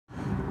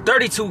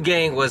32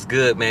 gang, what's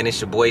good, man? It's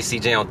your boy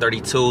CJ on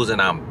 32s,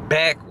 and I'm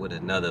back with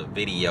another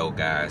video,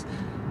 guys.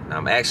 And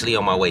I'm actually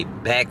on my way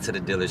back to the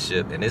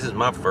dealership, and this is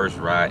my first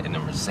ride in the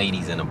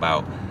Mercedes in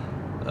about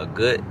a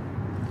good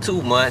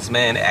 2 months,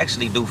 man. It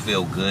actually do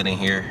feel good in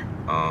here.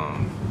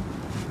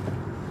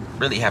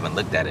 Really haven't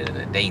looked at it in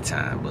the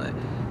daytime, but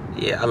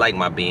yeah, I like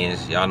my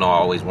Benz. Y'all know I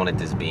always wanted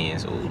this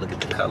Benz. Oh, look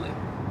at the color.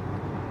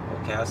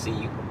 Okay, I see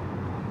you.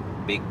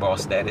 Big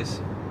boss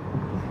status.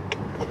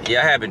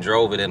 Yeah, I haven't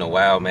drove it in a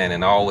while, man,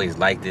 and I always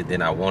liked it.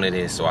 Then I wanted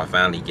it, so I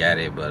finally got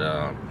it. But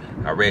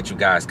I read you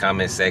guys'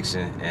 comment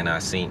section, and I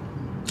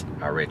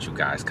read you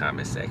guys'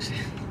 comment section.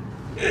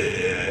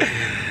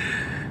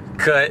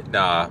 Cut,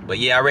 nah. But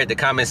yeah, I read the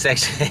comment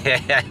section.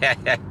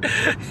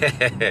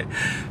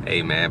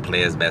 Hey, man,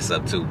 players mess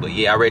up too. But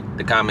yeah, I read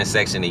the comment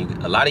section,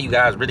 and a lot of you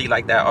guys really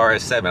like that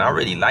RS7. I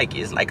really like it.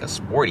 It's like a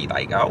sporty,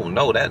 like, I don't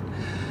know, that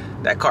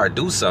car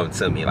do something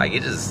to me. Like,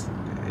 it's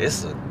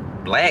a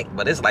black,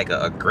 but it's like an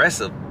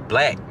aggressive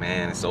black,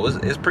 man. So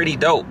it's pretty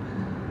dope.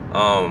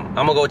 I'm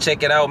gonna go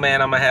check it out,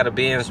 man. I'm gonna have the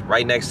Benz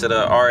right next to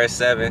the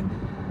RS7.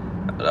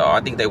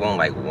 I think they want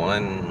like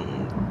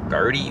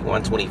 130,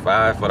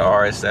 125 for the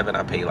RS7.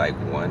 I pay like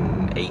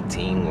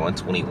 118,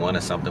 121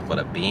 or something for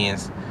the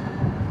Benz.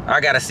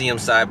 I gotta see them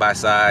side by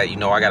side. You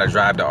know, I gotta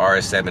drive the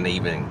RS7 to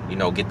even, you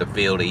know, get the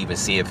feel, to even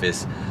see if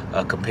it's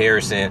a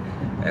comparison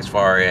as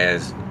far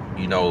as,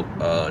 you know,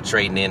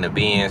 trading in the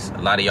Benz.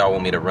 A lot of y'all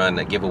want me to run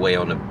the giveaway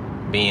on the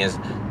Benz.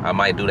 I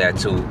might do that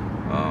too.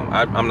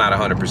 I'm not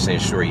 100%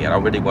 sure yet. I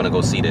really want to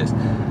go see this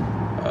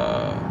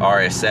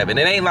RS7.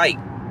 It ain't like,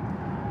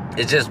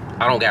 it's just,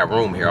 I don't got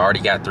room here. I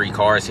already got 3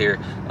 cars here.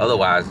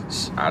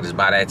 Otherwise, I'll just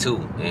buy that too,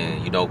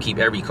 and, you know, keep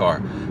every car.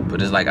 But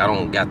it's like, I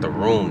don't got the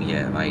room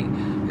yet. Like,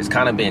 it's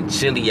kind of been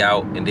chilly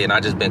out, and then I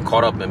just been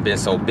caught up and been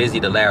so busy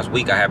the last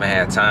week. I haven't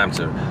had time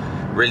to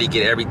really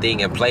get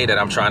everything in play that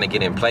I'm trying to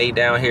get in play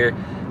down here.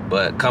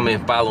 But coming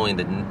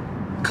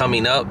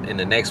up in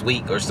the next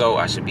week or so,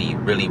 I should be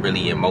really,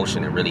 really in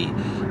motion and really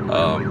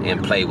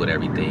in play with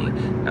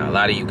everything. Now, a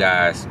lot of you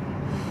guys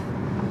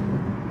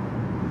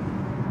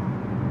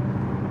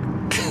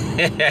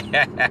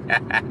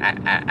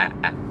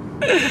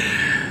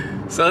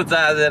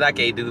sometimes that I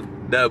can't do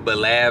nothing but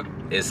laugh,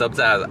 and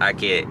sometimes I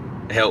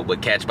can't help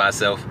but catch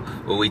myself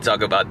when we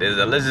talk about this.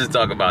 Now, let's just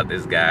talk about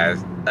this,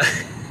 guys.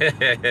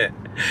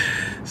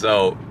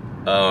 So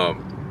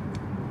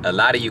a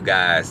lot of you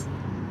guys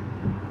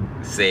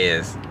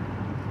says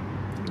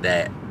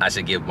that I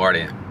should give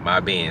Martin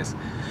my Benz.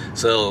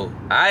 So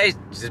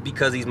just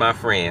because he's my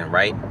friend,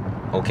 right?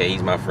 Okay,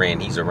 he's my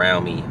friend, he's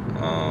around me.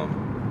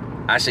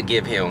 I should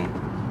give him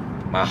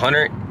my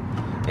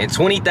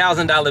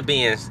 $120,000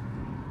 Benz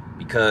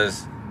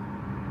because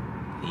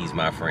he's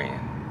my friend.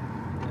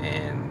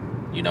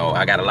 And, you know,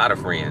 I got a lot of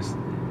friends.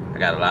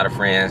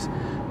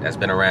 That's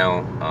been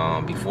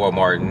around before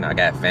Martin. I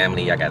got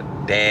family, I got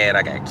a dad,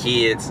 I got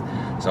kids.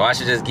 So I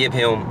should just give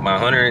him my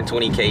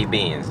 120K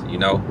Benz, you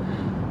know?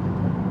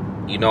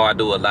 You know, I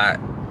do a lot.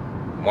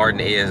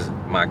 Martin is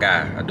my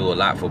guy. I do a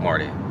lot for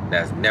Martin.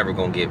 That's never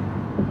gonna get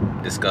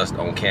discussed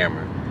on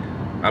camera.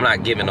 I'm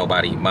not giving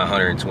nobody my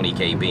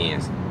 120K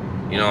Benz.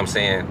 You know what I'm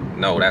saying?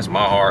 No, that's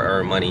my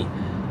hard-earned money.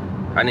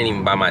 I didn't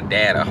even buy my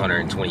dad a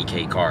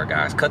 120K car,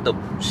 guys. Cut the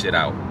shit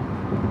out.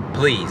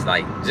 Please,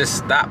 like, just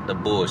stop the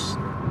bullshit.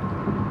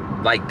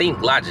 Like,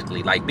 think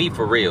logically. Like, be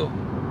for real.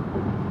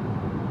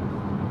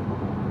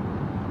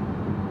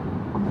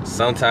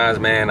 Sometimes,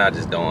 man, I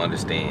just don't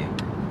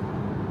understand.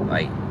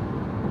 Like,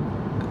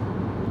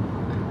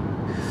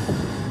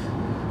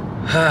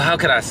 how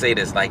could I say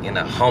this, like, in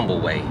a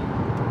humble way?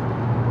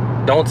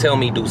 Don't tell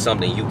me do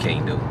something you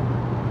can't do.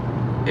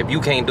 If you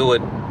can't do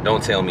it,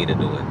 don't tell me to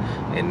do it.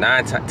 And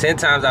 10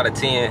 times out of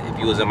 10, if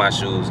you was in my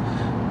shoes,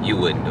 you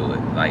wouldn't do it.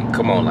 Like,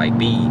 come on, like,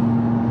 be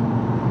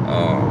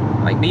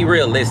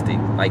realistic.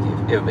 Like,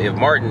 if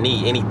Martin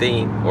need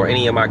anything, or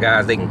any of my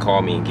guys, they can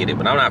call me and get it.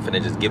 But I'm not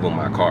finna just give them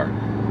my car.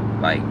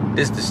 Like,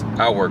 this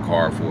I work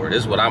hard for. This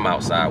is what I'm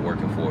outside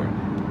working for.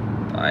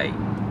 Like,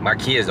 my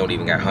kids don't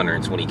even got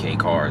 120K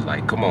cars.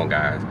 Like, come on,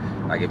 guys.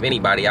 Like, if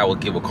anybody I would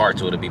give a car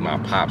to, it'd be my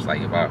pops. Like,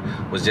 if I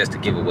was just to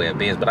give away a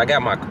Benz. But I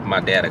got my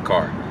dad a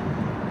car.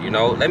 You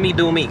know, let me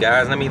do me,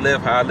 guys. Let me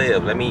live how I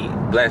live. Let me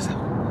bless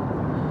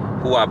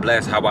who I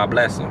bless, how I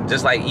bless them.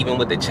 Just like even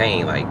with the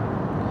chain, like,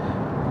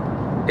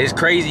 it's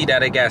crazy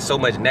that it got so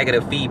much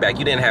negative feedback.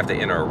 You didn't have to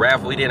enter a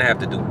raffle. You didn't have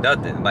to do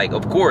nothing. Like,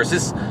 of course,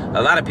 it's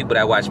a lot of people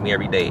that watch me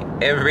every day.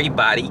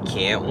 Everybody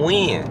can't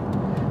win.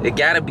 It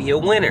gotta be a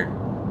winner.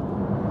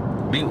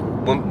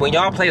 When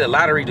y'all play the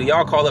lottery, do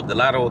y'all call up the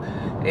lotto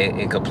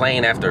and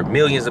complain after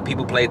millions of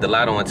people played the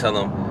lotto and tell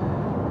them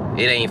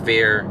it ain't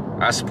fair?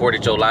 I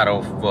supported your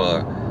lotto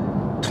for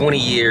 20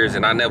 years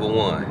and I never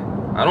won.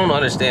 I don't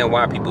understand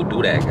why people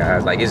do that,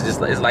 guys. Like,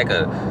 it's like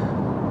a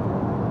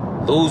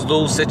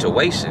lose-lose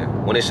situation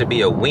when it should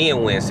be a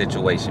win-win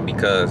situation,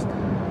 because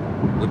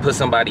we put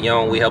somebody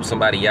on, we help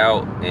somebody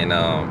out, and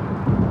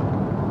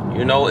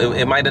you know,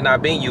 it might have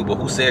not been you, but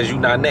who says you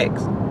not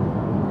next?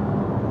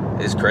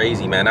 It's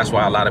crazy, man. That's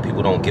why a lot of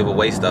people don't give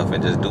away stuff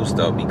and just do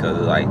stuff, because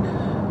like,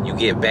 you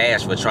get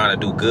bashed for trying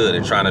to do good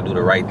and trying to do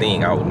the right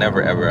thing. I will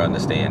never ever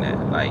understand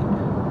that. Like,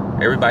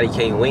 everybody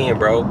can't win,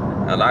 bro.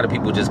 A lot of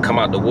people just come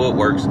out the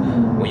woodworks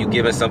when you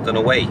giving something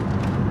away.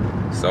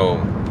 So,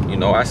 you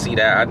know, I see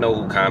that. I know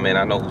who comment.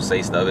 I know who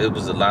say stuff. It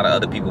was a lot of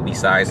other people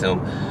besides him,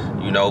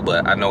 you know,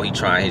 but I know he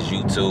trying his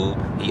YouTube.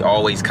 He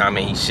always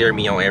comment. He share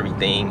me on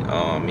everything.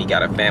 He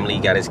got a family. He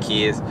got his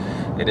kids.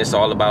 And it's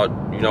all about,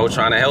 you know,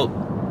 trying to help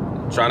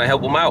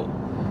him out.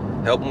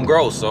 Help him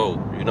grow. So,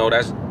 you know,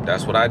 that's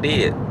what I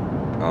did.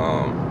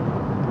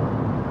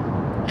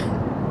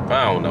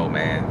 I don't know,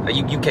 man.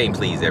 You can't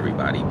please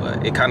everybody,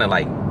 but it kind of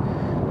like,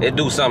 it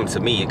do something to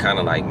me. It kind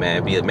of like,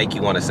 man, make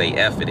you want to say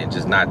F it and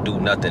just not do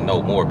nothing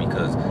no more,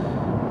 because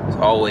there's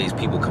always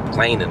people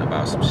complaining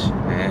about some shit,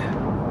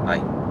 man.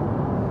 Like,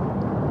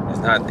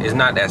 it's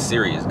not that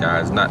serious,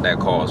 guys. It's not that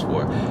cause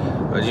for it.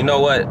 But you know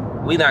what?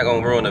 We not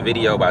gonna ruin the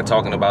video by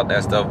talking about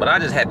that stuff, but I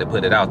just had to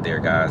put it out there,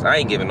 guys. I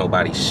ain't giving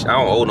nobody I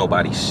don't owe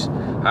nobody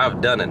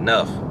I've done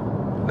enough.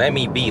 Let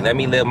me be. Let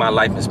me live my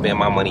life and spend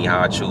my money how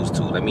I choose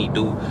to. Let me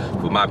do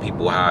for my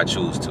people how I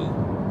choose to.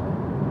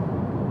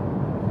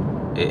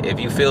 If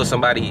you feel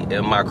somebody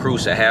in my crew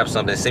should have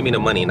something, send me the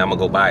money and I'm gonna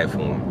go buy it for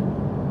them.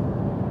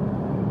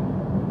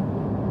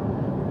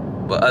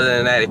 But other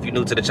than that, if you're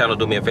new to the channel,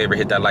 do me a favor,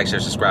 hit that like, share,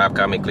 subscribe,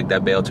 comment, click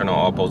that bell, turn on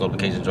all post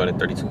notifications, join the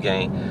 32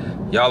 gang.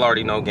 Y'all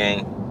already know,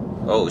 gang.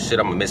 Oh shit,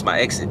 I'm gonna miss my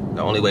exit.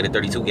 The only way the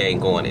 32 gang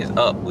going is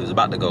up. We was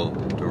about to go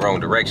the wrong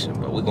direction,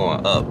 but we're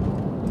going up.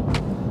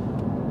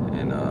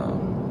 And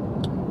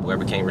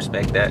whoever can't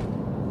respect that,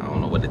 I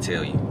don't know what to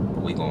tell you.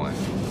 But we going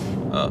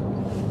up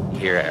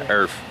here at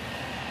Earth.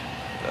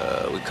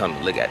 We come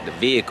to look at the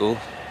vehicle.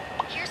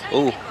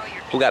 Ooh,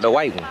 who got the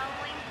white one?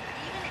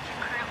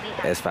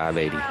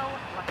 S580.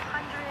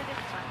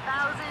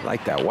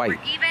 Like that white.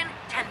 Even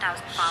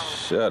 10,000 followers.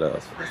 Shut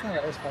up. That's not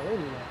an S580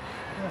 though.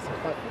 That's a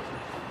 550.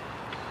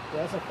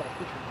 Yeah, that's a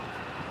 550.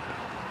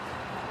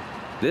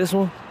 This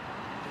one?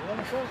 Yeah,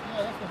 that's the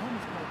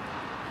homies car.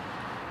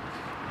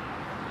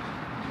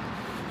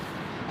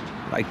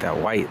 Like that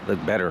white.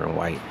 Look better in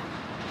white.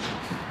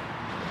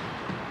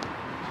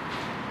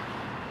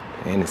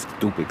 And it's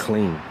stupid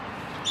clean.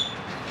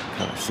 What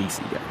kind of seats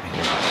he got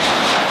here?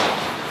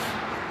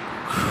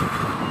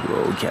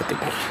 Whoa,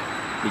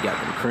 we got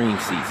them cream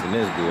seats in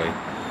this boy.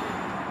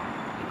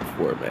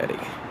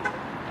 4MATIC.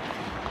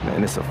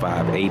 Man, it's a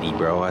 580,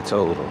 bro. I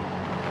told him.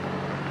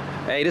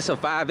 Hey, this a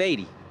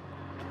 580.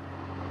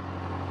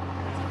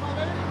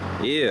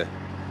 Yeah.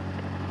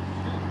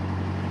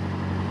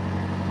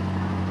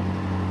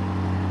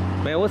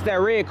 Man, what's that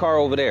red car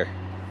over there?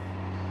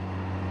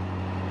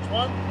 Which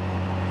one?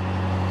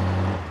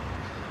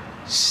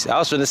 I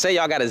was trying to say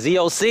y'all got a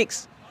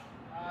Z06.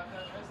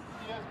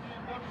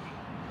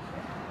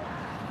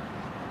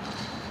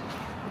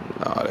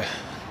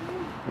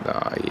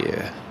 Nah,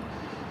 yeah.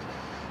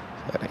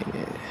 That ain't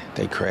it.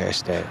 They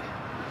crashed that.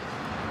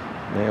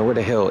 Man, where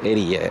the hell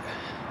Eddie at?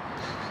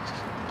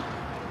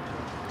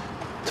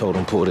 Told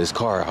him pull his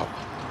car out.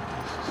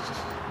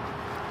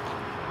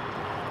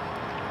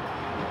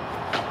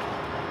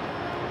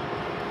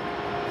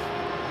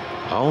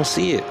 I don't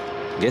see it.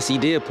 Guess he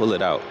did pull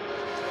it out.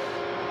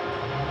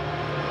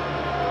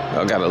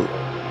 I got a...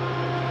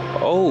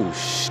 Oh,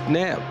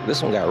 snap.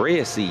 This one got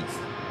red seats.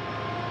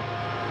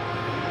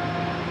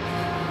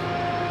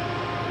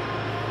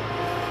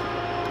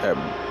 That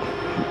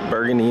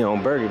burgundy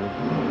on burgundy.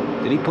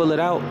 Did he pull it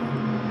out?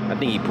 I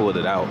think he pulled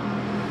it out.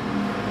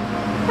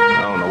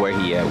 I don't know where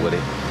he at with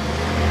it.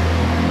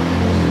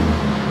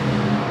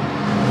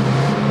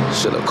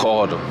 Should have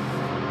called him.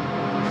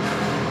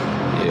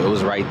 Yeah, it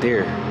was right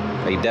there.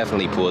 They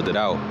definitely pulled it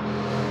out.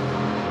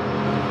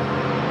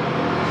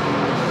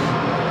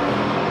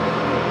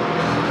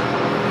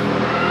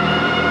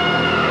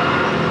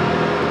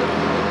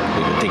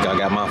 I think I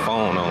got my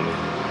phone on me.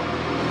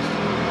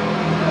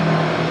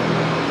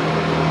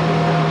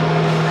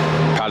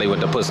 Probably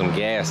went to put some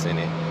gas in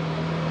it.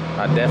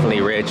 I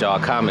definitely read y'all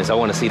comments. I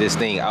want to see this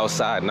thing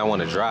outside and I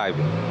want to drive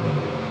it.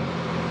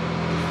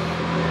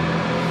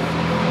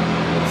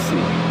 Let's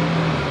see.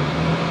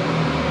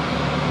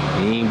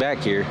 He ain't back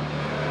here.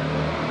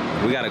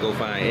 We gotta go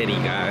find Eddie,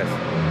 guys.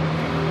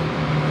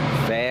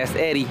 Fast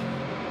Eddie.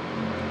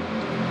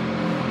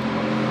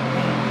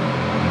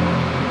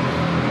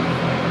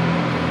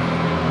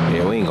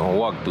 Yeah, we ain't gonna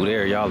walk through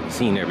there. Y'all have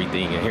seen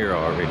everything in here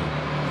already.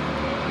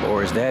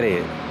 Or is that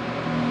it?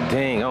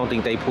 Dang, I don't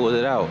think they pulled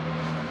it out.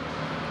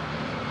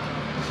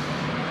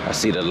 I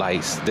see the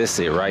lights. This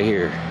it right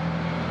here.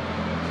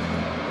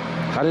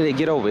 How did it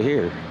get over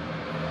here?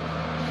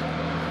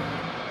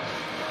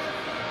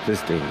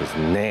 This thing is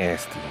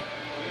nasty.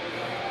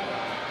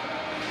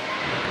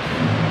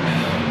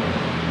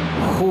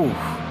 Whew.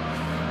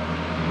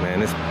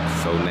 Man, it's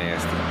so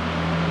nasty.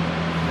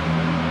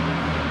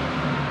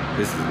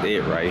 This is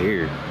it right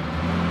here.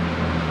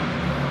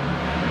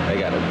 They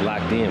got it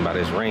blocked in by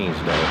this range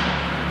though.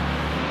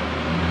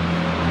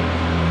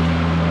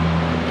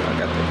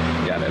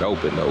 Got it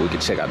open though. We can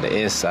check out the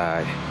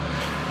inside.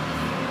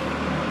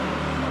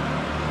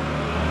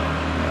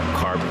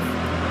 Carbon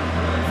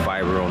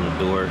fiber on the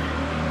door.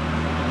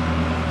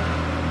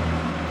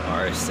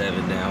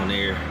 RS7 down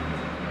there.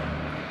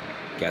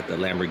 Got the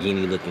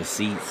Lamborghini looking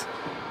seats.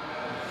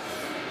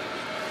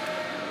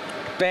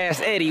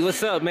 Fast Eddie,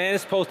 what's up, man?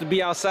 It's supposed to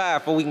be outside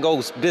before we can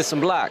go bid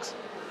some blocks.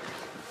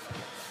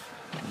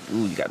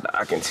 Ooh, you got the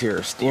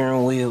Alcantara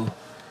steering wheel.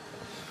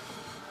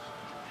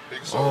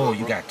 Oh,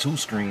 you got 2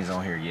 screens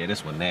on here. Yeah,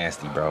 this one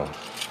nasty, bro.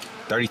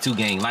 32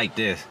 gang like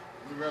this.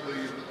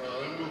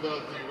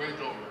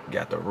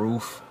 Got the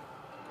roof.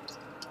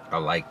 I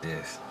like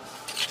this.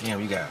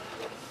 Damn, you got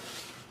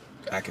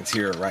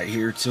Alcantara right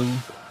here too.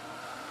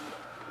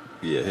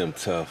 Yeah, him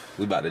tough.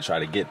 We about to try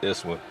to get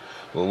this one.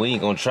 But we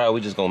ain't gonna try,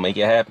 we just gonna make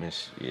it happen.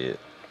 Yeah,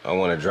 I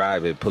wanna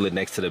drive it, pull it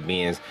next to the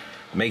Benz.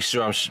 Make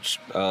sure I'm,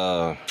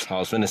 I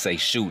was finna say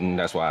shooting,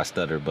 that's why I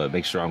stuttered, but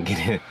make sure I'm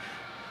getting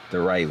the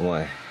right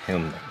one.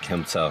 Him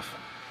tough.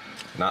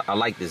 And I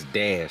like this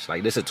dash.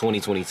 Like, this is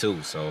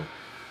 2022, so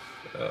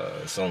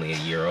it's only a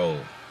year old.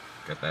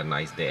 Got that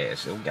nice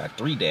dash. We got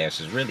 3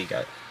 dashes, really.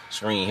 Got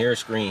screen here,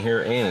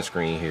 and a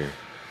screen here.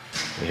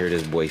 And hear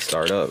this boy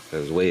start up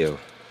as well.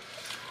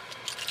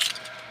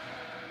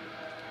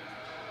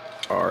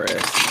 RS.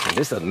 And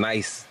this is a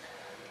nice,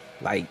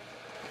 like,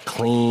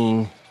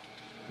 clean,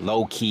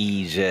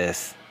 low-key,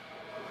 just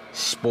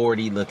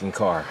sporty looking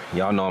car.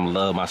 Y'all know I'm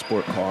love my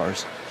sport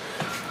cars.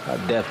 I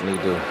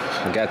definitely do.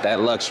 I got that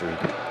luxury.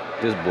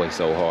 This boy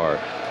so hard.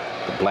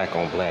 The black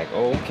on black.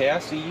 Oh, okay, I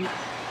see you.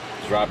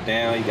 Drop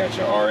down. You got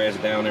your RS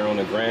down there on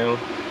the ground.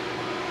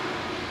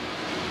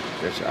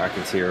 Got your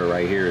Alcantara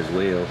right here as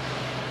well.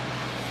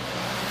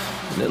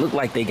 And it look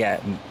like they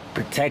got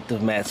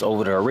protective mats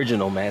over the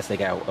original mats. They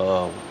got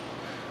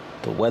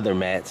the weather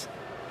mats.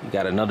 You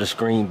got another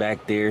screen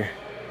back there.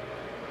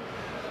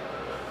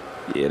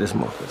 Yeah, this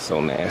motherfucker's so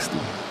nasty.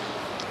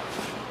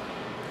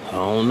 I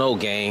don't know,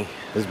 gang.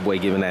 This boy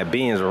giving that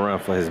Benz a run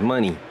for his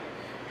money.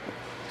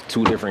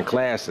 2 different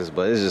classes,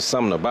 but it's just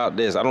something about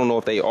this. I don't know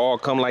if they all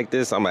come like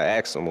this. I'm gonna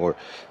ask them, or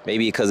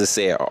maybe because it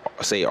say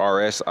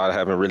RS. I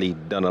haven't really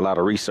done a lot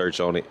of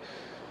research on it,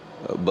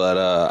 but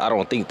I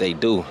don't think they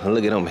do.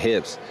 Look at them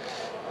hips.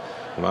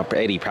 My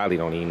Eddie probably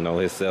don't even know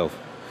himself.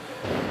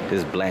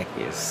 This black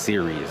is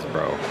serious,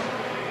 bro.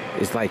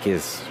 It's like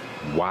it's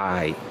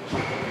wide,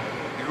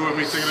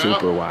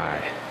 super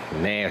wide,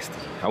 nasty.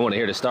 I want to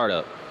hear the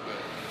startup.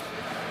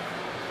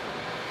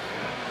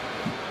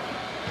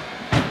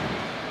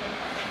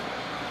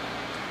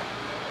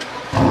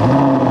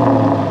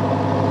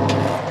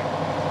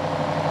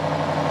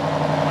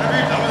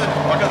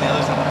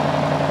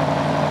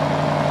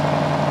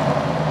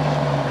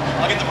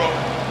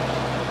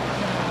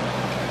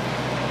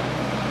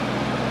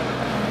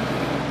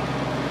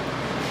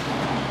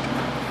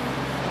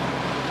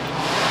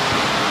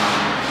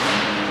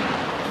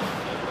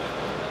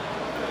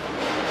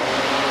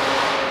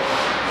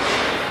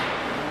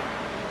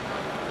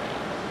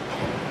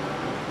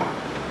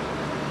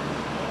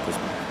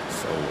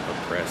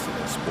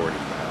 And sporty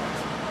guys.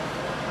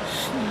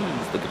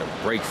 Jeez, look at the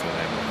brakes on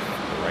that one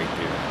right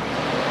there.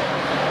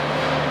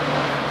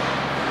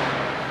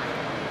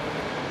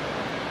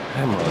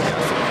 That mother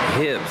got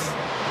some hips.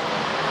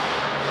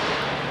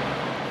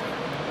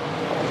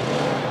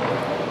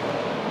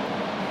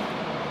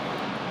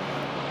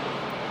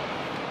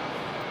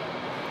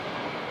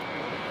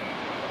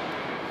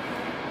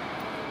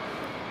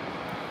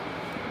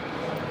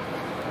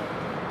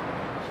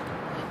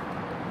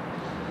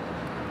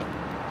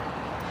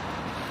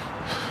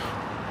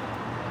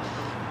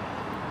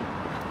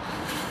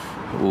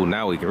 Ooh,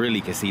 now we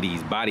really can see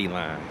these body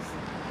lines.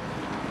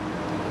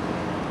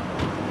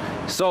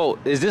 So,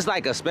 is this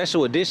like a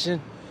special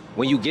edition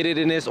when you get it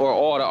in this, or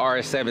all the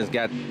RS7s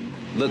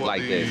look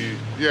like this?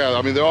 Yeah,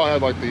 I mean, they all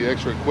have like the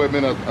extra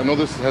equipment. I know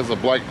this has a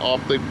black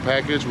optic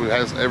package, which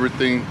has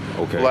everything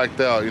blacked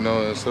out, you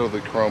know, instead of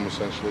the chrome,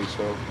 essentially.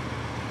 So,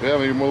 yeah, I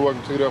mean, you're more than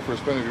welcome to take it out for a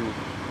spin if you.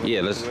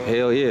 Yeah, let's.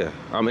 Hell yeah,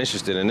 I'm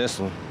interested in this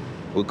one.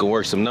 We can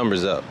work some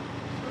numbers up.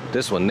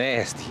 This one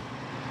nasty.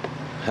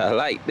 I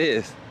like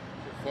this.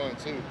 Fun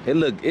too.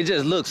 It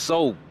just looks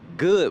so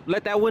good.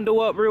 Let that window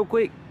up real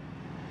quick.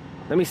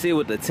 Let me see it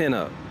with the tint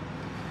up.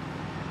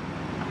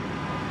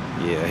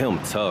 Yeah, him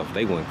tough.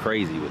 They went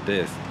crazy with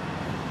this.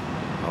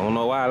 I don't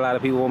know why a lot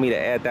of people want me to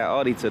add that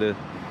Audi to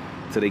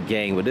the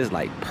gang, but this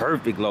like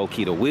perfect low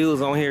key. The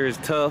wheels on here is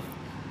tough.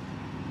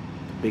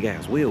 Big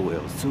ass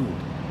wheels too.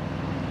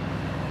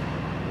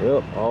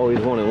 Yep, I always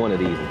wanted one of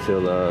these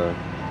until the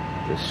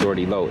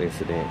Shorty Low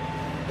incident.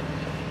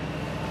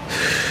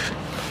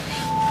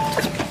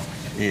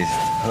 It's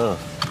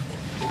tough.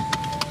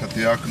 Got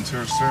the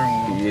Alcantara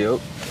steering wheel.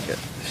 Yep. Got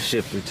the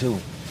shifter too.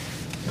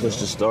 Push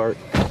to start.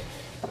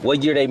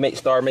 What year they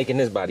start making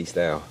this body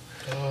style?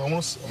 I mean,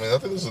 I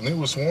think this is the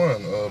newest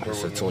one.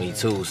 It's a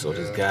 22, so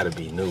this gotta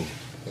be new.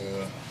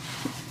 Yeah.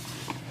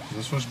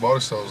 This switch body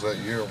styles that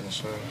year, I'm gonna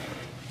say.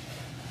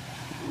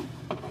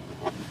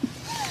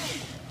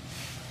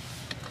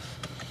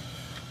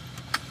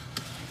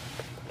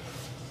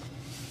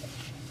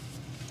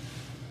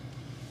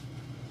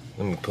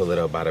 Let me pull it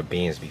up by the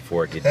Benz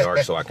before it get dark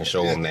so I can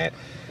show them that.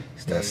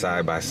 It's that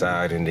side by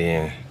side, and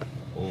then,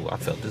 Oh, I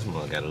felt this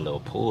mug got a little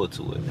pull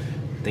to it.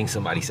 I think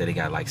somebody said it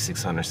got like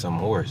 600 some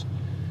horse.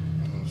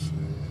 Let's see.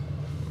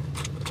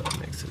 Put it up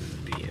next to this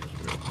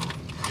BS real quick.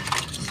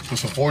 Put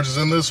some forges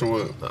in this or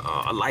what?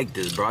 I like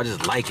this, bro. I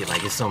just like it.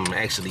 Like it's something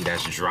actually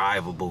that's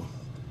drivable.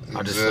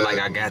 I just feel like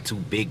I got 2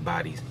 big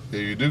bodies. Yeah,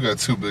 you do got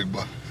 2 big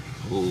bodies.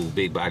 Ooh,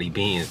 big body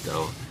Benz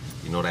though.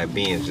 You know that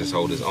Benz just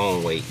hold his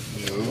own weight.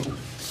 Yeah.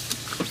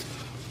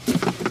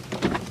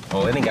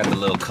 Oh, and it got the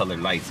little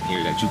colored lights in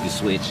here that you can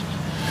switch.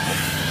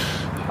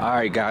 All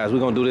right, guys, we're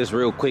gonna do this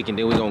real quick and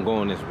then we're gonna go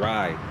on this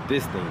ride.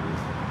 This thing is,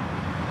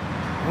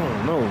 I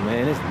don't know,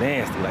 man, it's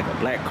nasty. Like a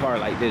black car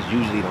like this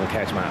usually don't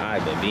catch my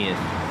eye, but being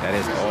that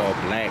it's all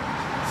black,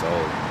 so,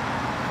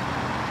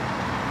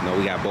 you know,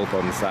 we got both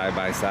on the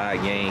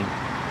side-by-side game.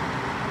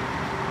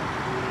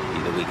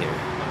 Either we can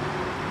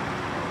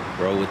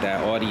roll with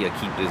that Audi or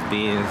keep this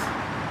Benz.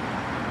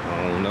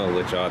 I don't know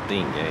what y'all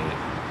think, gang.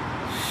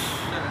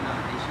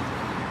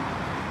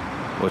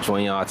 Which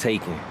one y'all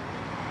taking?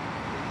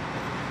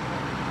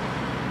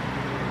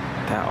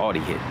 That Audi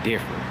hit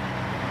different.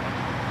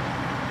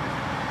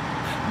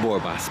 More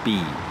by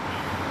speed.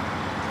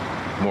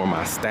 More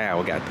my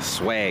style. Got the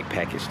swag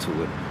package to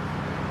it.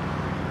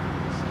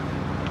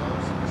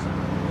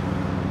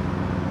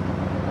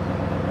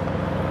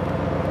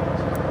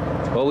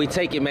 What we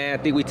taking, man?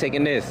 I think we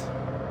taking this.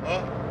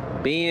 Huh?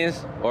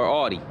 Benz or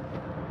Audi?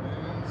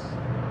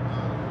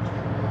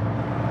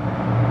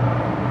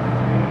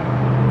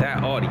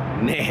 That Audi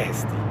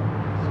nasty.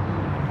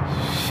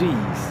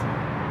 Jeez.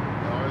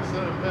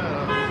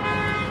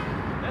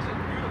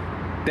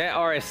 That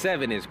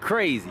RS7 is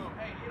crazy.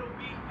 Hey, it'll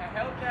be a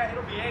Hellcat,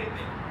 it'll be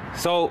anything.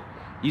 So,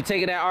 you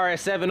taking that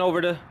RS7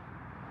 over to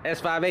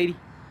S580?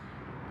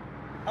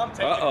 I'm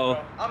taking it, bro.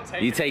 I'm taking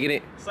it. You taking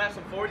it? Slap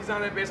some 40s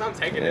on that bitch, I'm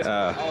taking it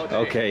all day.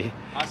 Okay.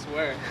 I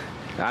swear.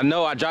 I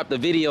know I dropped the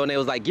video and they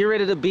was like, get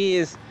rid of the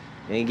Benz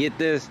and get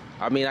this.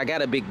 I mean, I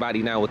got a big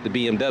body now with the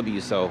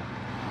BMW, so.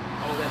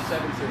 Oh, that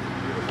 7 series is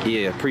beautiful.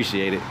 Yeah,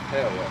 appreciate it.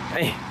 Hell yeah.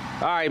 Hey,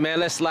 all right, man,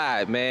 let's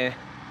slide, man.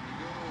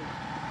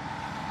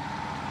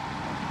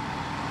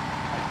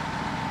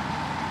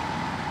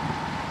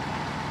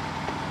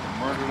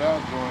 Murdered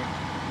out joint.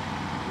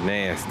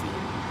 Nasty.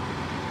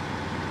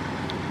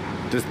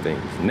 This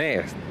thing's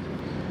nasty.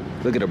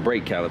 Look at the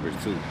brake calipers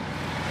too.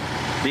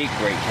 Big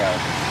brake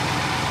calipers.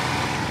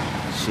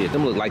 Shit,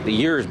 them look like the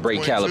year's brake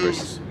 22s.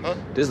 calipers. Huh?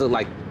 This look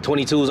like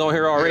 22s on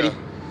here already.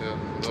 Yeah.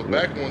 The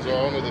back ones are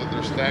on that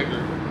they're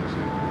staggered.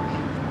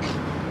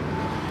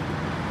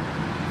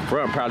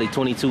 Front probably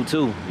 22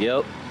 too.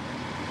 Yep.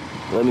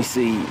 Let me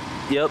see.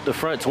 Yep, the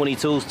front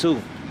 22s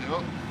too.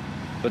 Yep.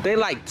 But they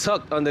like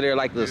tucked under there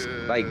like this.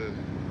 Yeah. Like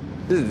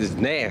this is just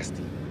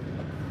nasty.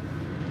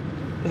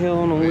 The hell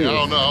on the Hey, wheels? I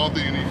don't know. I don't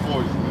think you need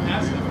forges, man.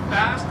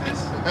 That's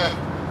the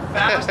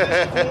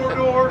fastest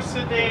 4-door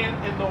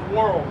sedan in the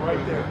world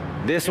right there.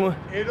 This one?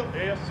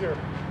 Yes, sir.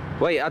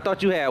 Wait, I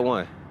thought you had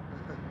one.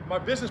 My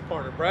business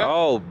partner, Brad.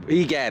 Oh,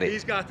 he got it.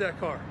 He's got that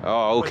car.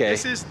 Oh, okay.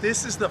 But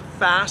this is the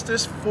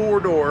fastest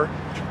 4-door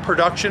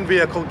production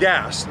vehicle,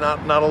 gas,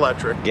 not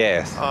electric.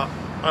 Gas.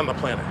 On the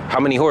planet. How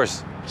many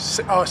horse?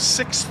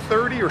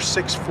 630 or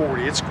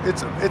 640.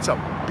 It's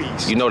a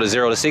beast. You know the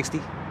 0 to 60?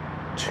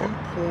 2.8,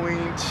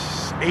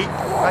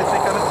 I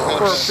think,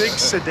 for a big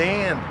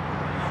sedan.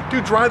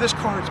 Dude, drive this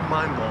car, it's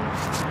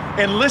mind-blowing.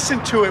 And listen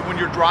to it when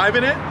you're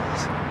driving it.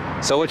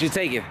 So what you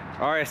taking?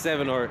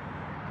 RS7 or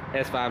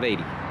S580?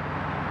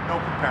 No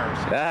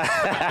comparison.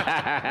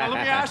 Now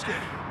let me ask you,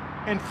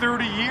 in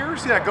 30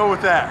 years, yeah, go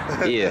with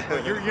that. Yeah.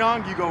 But you're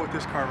young, you go with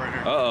this car right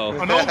here. Uh-oh.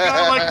 An old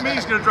guy like me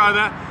is gonna drive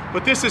that,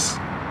 but this is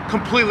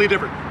completely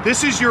different.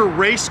 This is your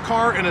race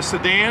car in a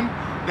sedan,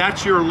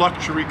 that's your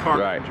luxury car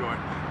to enjoy.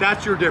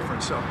 That's your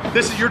difference. So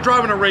this is, you're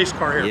driving a race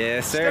car here.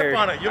 Yes, sir. Step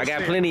on it. I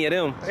got plenty of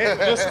them. Hey,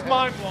 this is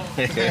mind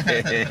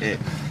blowing.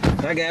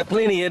 I got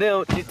plenty of them.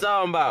 What you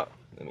talking about?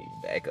 Let me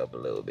back up a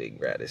little bit and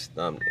grab this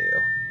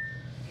thumbnail.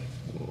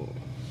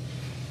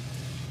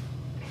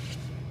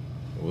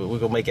 We're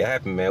gonna make it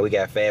happen, man. We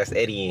got Fast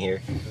Eddie in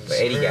here. But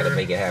Eddie gotta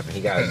make it happen. He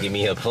gotta give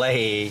me a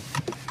play.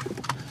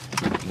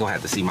 You're gonna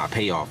have to see my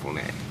payoff on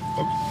that.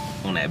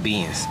 On that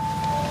Benz.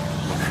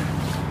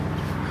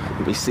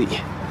 Let me see.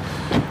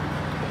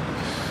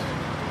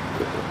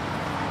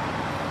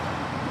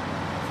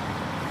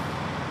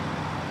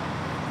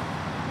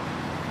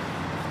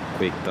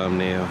 Quick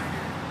thumbnail.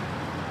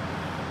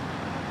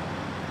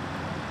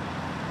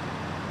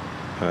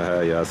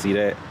 Y'all see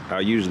that? I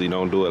usually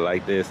don't do it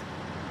like this,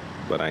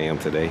 but I am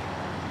today.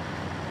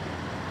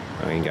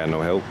 I ain't got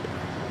no help.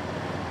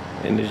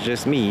 And it's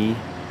just me.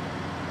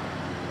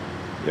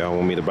 Y'all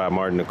want me to buy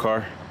Martin a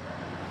car?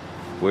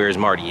 Where's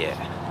Marty at?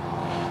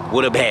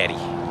 What a baddie.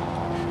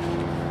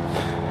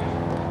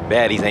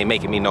 Baddies ain't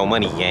making me no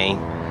money, gang.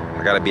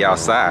 I gotta be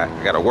outside,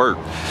 I gotta work.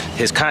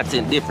 His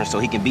content different, so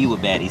he can be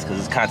with baddies, cause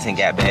his content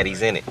got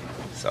baddies in it.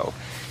 So,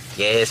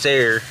 yes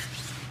sir.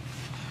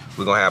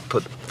 We're gonna have to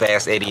put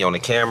Fast Eddie on the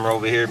camera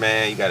over here,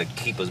 man. You gotta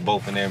keep us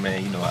both in there,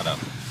 man. You know how to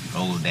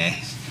roll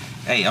dash.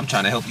 Hey, I'm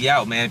trying to help you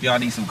out, man. If y'all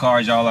need some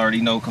cars, y'all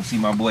already know, come see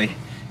my boy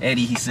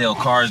Eddie, he sell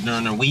cars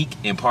during the week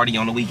and party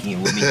on the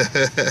weekend with me.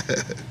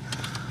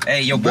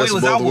 Hey, your boy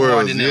was out with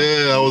Marty now.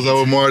 Yeah, I was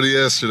out with Marty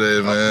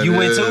yesterday, man. You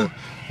went too?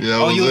 Yeah,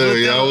 I was there.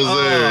 Yeah, I was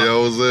there. I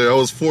was there. I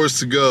was forced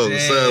to go,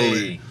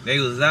 sadly. They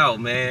was out,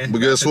 man. But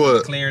guess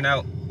what? Clearing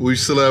out. We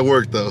still at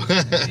work, though.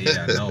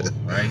 Yeah, I know,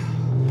 right?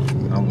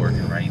 I'm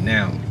working right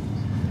now.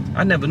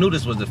 I never knew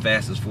this was the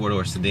fastest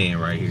four-door sedan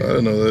right here. I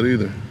didn't know that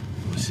either.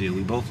 Well, shit,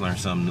 we both learned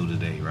something new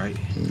today, right?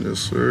 Yes,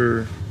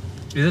 sir.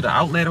 Is it an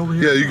outlet over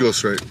here? Yeah, you go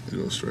straight.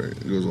 You go straight.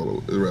 It goes all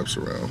over. It wraps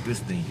around. This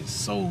thing is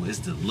so, it's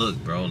the look,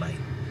 bro. Like,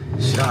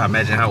 shit, I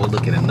imagine how it would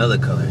look in another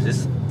color.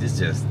 This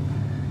just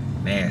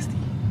nasty.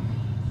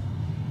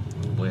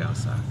 Boy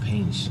outside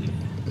painting shit.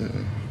 Yeah.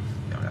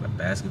 Y'all got a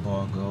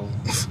basketball goal.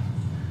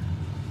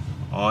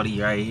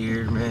 Audi right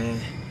here, man.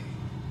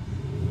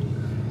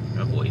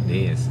 That boy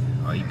dancing.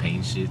 Oh, he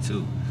painting shit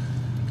too.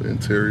 The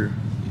interior.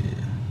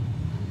 Yeah.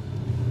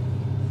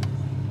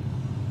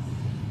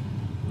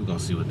 We're gonna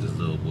see what this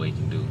little boy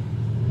can do.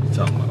 What you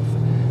talking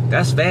about?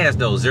 That's fast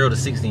though. 0 to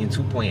 60 in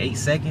 2.8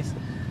 seconds.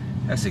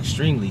 That's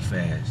extremely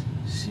fast.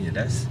 Shit,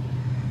 that's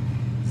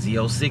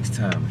Z06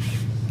 time.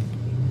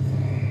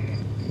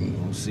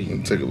 We'll see. Let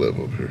me take a left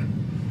up here.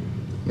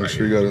 Make Right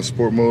sure you got in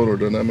sport mode or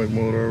dynamic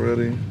mode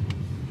already.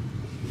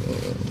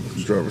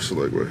 Driver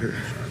select right here.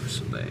 Driver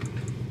select.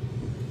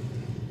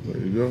 There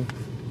you go.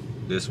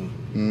 This one?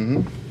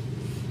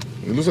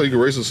 Mm-hmm. It looks like you can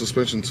race the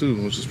suspension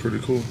too, which is pretty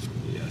cool.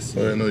 Yes. I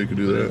didn't know you could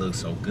do that. It looks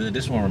so good.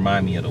 This one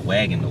remind me of the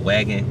wagon. The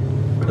wagon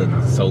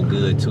looks so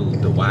good too.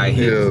 The wide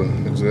hips. Yeah,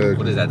 exactly.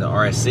 What is that? The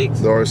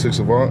RS6? The RS6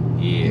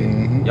 Avant. Yeah.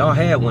 Mm-hmm. Y'all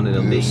had one of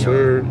them, yes, didn't y'all?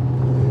 sir.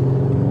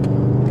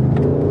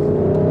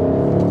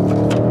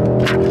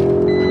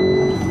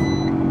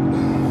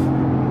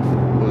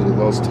 What is it?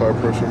 Lost tire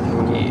pressure?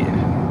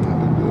 Yeah.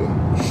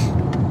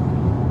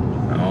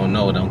 I don't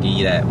know. Don't give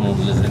you that when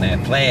we was in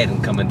that plaid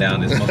and coming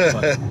down this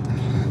motherfucker.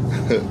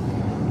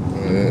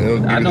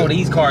 I know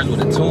these cars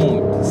with a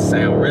tune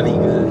sound really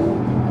good.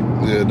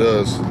 Yeah, it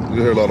does.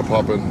 You hear a lot of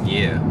popping.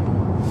 Yeah.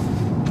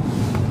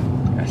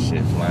 That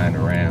shit flying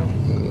around.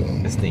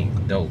 Yeah. This thing's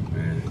dope,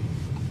 man.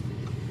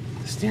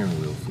 The steering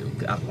wheel feel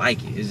good. I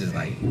like it. It's just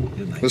like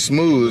it's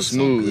smooth. It's so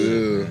smooth. Good,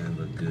 yeah. Man. It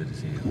look good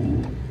as hell.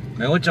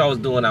 Man, what y'all was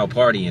doing out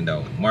partying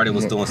though? Marty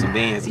was doing some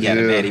bands. He had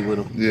a baddie with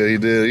him. Yeah, he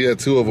did. He had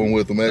 2 of them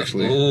with him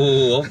actually.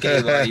 Ooh,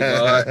 okay, buddy,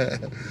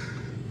 boy.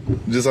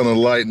 Just on a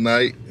light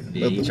night.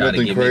 Yeah,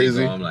 nothing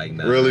crazy. I'm like,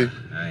 nah, really?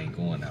 I ain't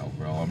going out,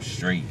 bro. I'm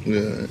straight.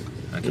 Yeah.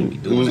 I can't be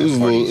doing it was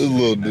a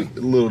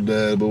little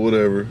dad, but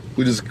whatever.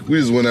 We just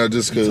went out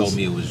just because. He told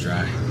me it was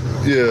dry.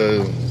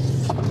 Yeah.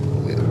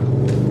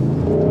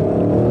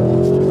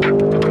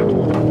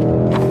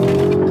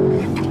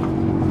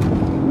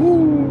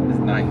 It's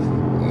nice.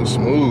 It's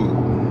smooth.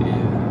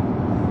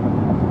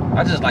 Yeah.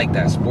 I just like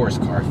that sports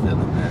car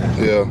feeling, man.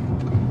 Yeah.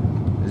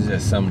 There's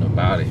just something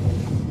about it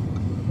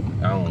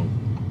I don't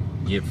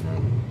get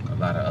from a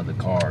lot of other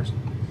cars,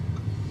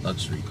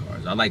 luxury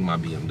cars. I like my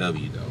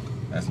BMW though.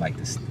 That's like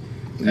this.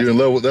 You're in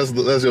love with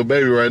that's your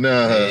baby right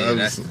now. Yeah,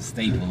 that's the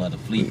staple of the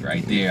fleet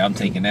right there. I'm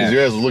taking that.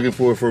 Your ass was looking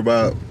for it for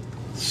about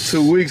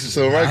 2 weeks or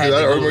so, right? Because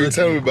I remember you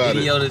telling me about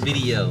video to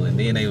video, and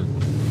then they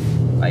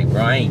like,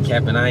 bro, I ain't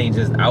capping. I ain't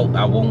just out.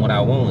 I want what I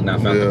want, and I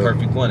found the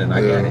perfect one, and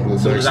I got it.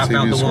 As soon as I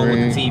found the one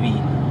with the TV,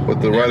 with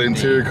the right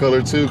interior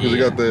color too, because it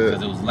got the.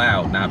 Because it was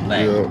loud, not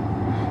black.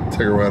 Yeah.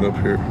 Take it right up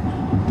here.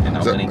 And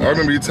I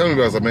remember you telling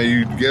me about it. I was like, man,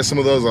 you get some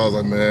of those. I was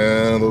like,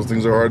 man, those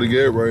things are hard to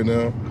get right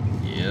now.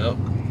 Yep.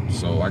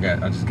 So I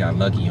just got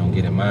lucky on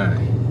getting mine.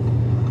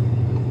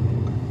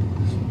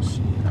 So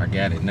shit, I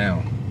got it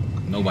now.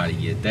 Nobody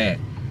get that.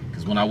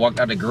 Cause when I walked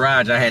out the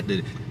garage, I had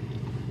to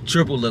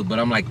triple look, but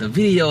I'm like, the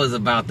video is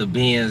about the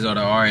Benz or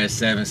the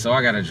RS7, so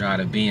I gotta drive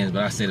the Benz.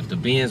 But I said if the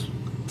Benz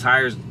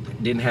tires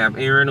didn't have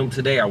air in them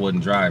today, I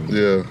wouldn't drive it.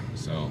 Yeah.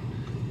 So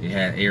it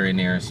had air in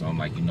there, so I'm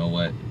like, you know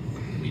what?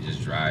 We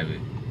just drive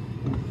it.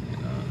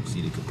 See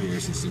the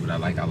comparison, see what I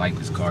like. I like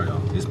this car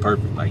though. It's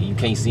perfect. Like you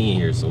can't see in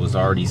here, so it's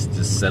already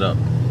just set up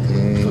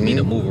for me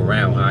to move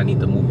around how I need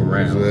to move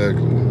around.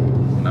 Exactly.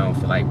 When I don't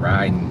feel like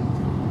riding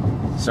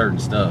certain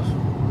stuff,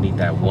 I need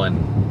that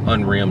one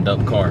unrimmed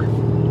up car.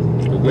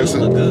 The wheels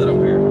look good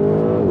over here.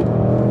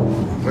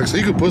 Like so,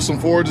 you could put some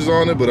forges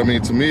on it, but I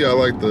mean, to me, I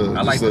like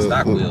the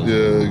stock wheels.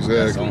 Yeah, exactly.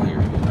 That's on here.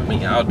 I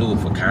mean, I'll do it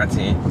for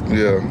content.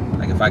 Yeah.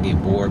 Like if I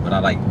get bored, but I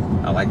like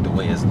the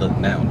way it's looked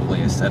now, the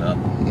way it's set up.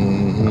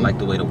 I like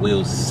the way the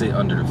wheels sit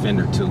under the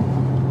fender too.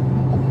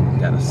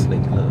 Got a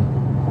slick look.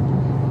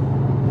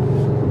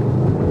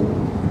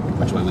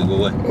 Which way we go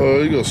with?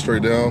 You go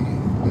straight down.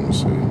 Let me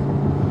see.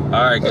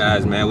 All right,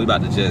 guys, man, we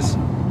about to just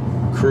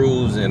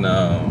cruise, and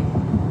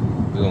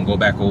we're gonna go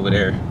back over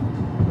there,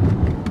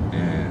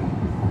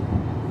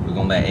 and we're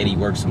gonna let Eddie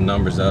work some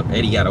numbers up.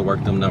 Eddie gotta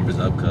work them numbers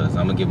up, cause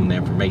I'm gonna give him the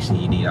information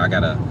he need. I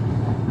gotta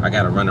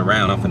run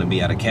around. I'm gonna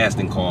be at a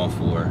casting call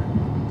for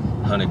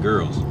 100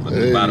 girls, for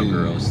the bottle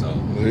girls. So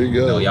there you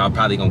go. Y'all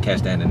probably gonna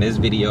catch that in this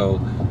video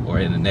or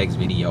in the next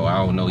video. I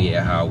don't know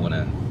yet how I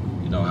wanna,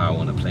 how I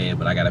wanna play it,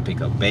 but I gotta pick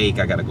up bake.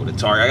 I gotta go to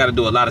Target. I gotta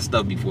do a lot of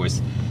stuff before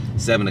it's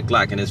 7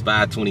 o'clock, and it's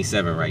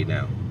 5:27 right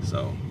now.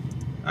 So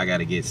I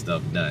gotta get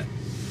stuff done.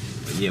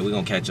 But yeah, we're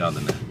gonna catch y'all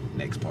in the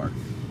next part.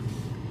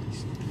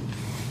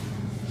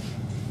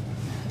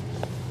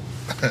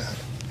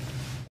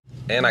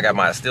 And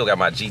I still got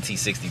my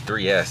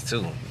GT63S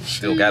too.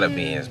 Still got a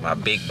Benz, my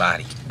big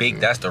body.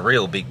 That's the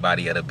real big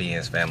body of the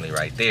Benz family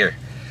right there.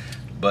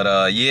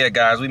 But yeah,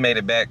 guys, we made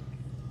it back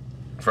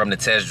from the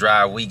test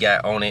drive we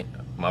got on it.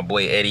 My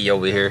boy Eddie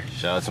over here.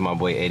 Shout out to my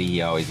boy Eddie.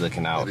 He always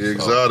looking out. Eddie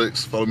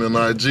Exotics. Follow me on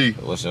IG.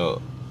 What's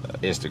your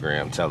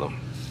Instagram? Tell them.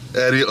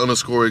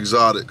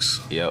 Eddie_Exotics.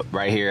 Yep,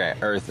 right here at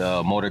Earth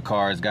Motor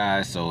Cars,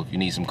 guys. So if you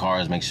need some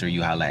cars, make sure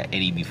you holler at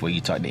Eddie before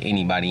you talk to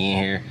anybody in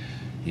here.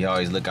 He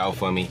always look out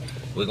for me.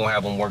 We're gonna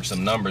have him work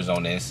some numbers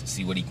on this,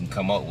 see what he can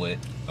come up with.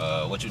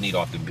 What you need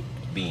off the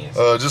Benz?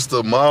 Just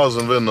the miles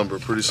and VIN number,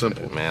 pretty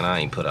simple. Man, I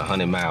ain't put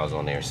 100 miles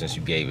on there since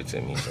you gave it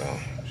to me, so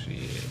shit.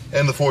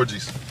 And the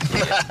 4Gs.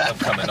 Yeah, I'm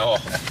coming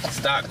off.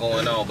 Stock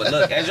going on. But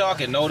look, as y'all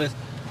can notice,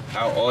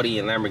 how Audi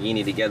and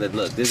Lamborghini together,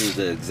 look, this is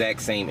the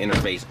exact same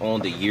interface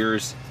on the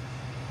years.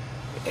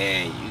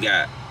 And you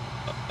got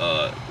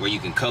where you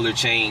can color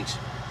change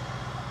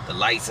the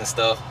lights and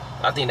stuff.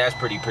 I think that's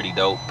pretty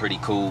dope, pretty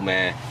cool,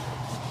 man.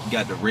 You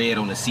got the red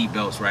on the seat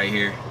belts right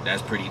here.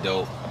 That's pretty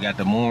dope. You got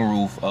the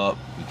moonroof up.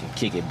 You can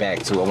kick it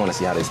back too. I want to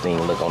see how this thing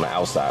look on the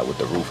outside with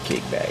the roof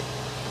kickback.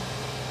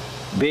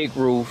 Big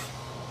roof.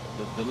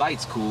 The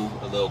light's cool.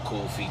 A little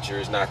cool feature.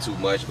 It's not too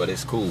much, but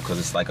it's cool because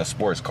it's like a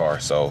sports car.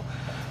 So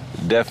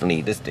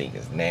definitely, this thing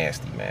is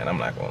nasty, man. I'm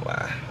not gonna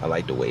lie. I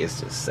like the way it's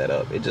just set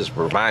up. It just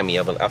reminds me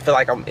of I feel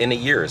like I'm in the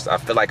years. I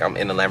feel like I'm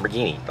in a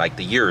Lamborghini. Like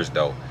the years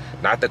though.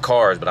 Not the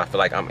cars, but I feel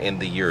like I'm in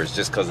the years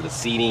just because of the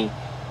seating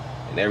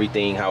and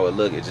everything, how it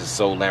look. It's just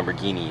so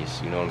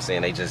Lamborghini-ish, you know what I'm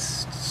saying? They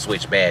just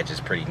switch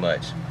badges pretty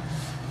much.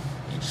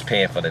 You're just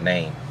paying for the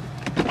name.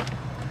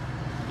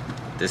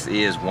 This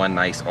is one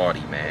nice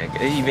Audi, man.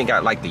 It even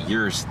got like the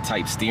years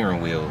type steering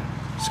wheel.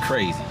 It's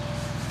crazy.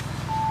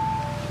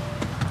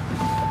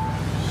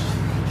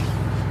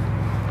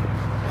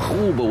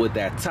 Ooh, but with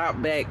that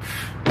top back,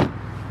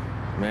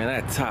 man,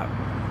 that top,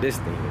 this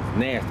thing is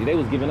nasty. They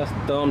was giving us the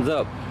thumbs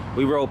up.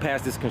 We rode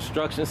past this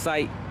construction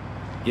site,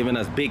 giving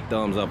us big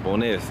thumbs up on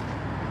this.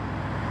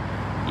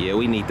 Yeah,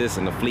 we need this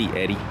in the fleet,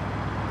 Eddie.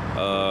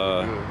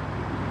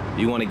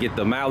 You want to get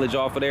the mileage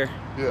off of there?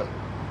 Yeah,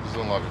 just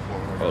unlock it for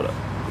me. Hold up.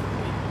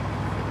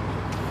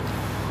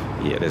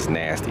 Yeah, this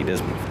nasty. This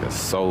is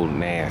so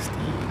nasty.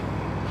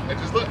 Hey,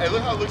 just look. Hey,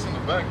 look how it looks in the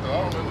back, though.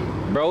 I don't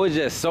really. Bro, it's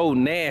just so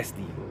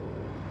nasty.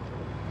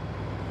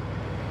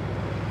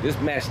 This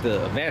matched the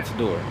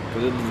Aventador,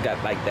 because it just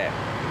got like that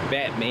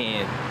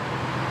Batman.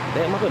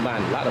 Damn, I've been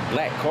buying a lot of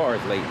black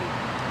cars lately.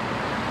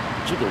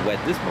 But you can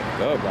wet this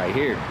motherfucker up right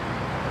here.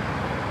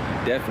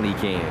 You definitely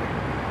can.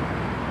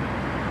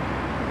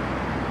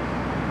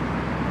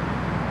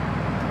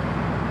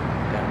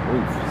 That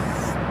roof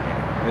is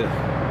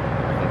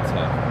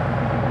tough.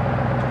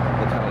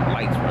 Look how the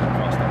lights run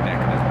across the back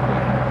of this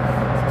boy.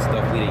 Some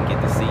stuff we didn't get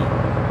to see.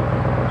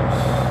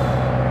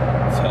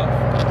 Tough.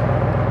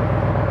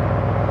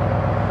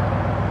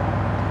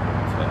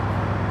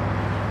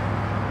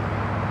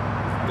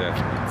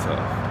 Definitely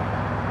tough.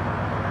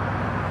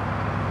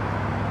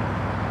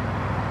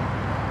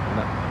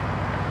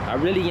 I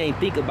really ain't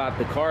think about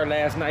the car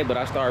last night, but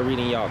I started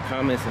reading y'all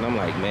comments and I'm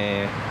like,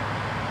 man,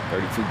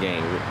 32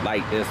 gang,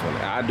 like this one.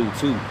 I do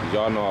too, because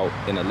y'all know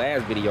in the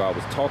last video I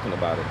was talking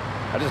about it.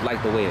 I just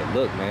like the way it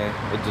looked, man.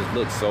 It just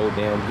looks so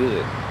damn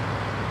good.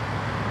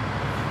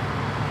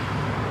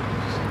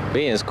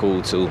 Ben's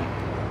cool too.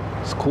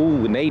 It's cool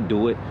when they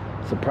do it.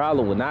 It's a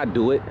problem when I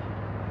do it.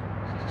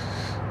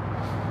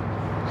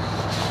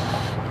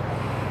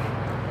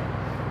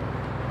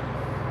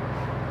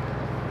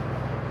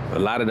 A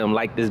lot of them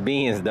like this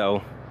Benz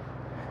though.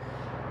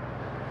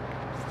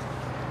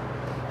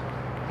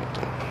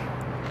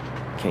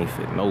 Can't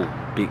fit no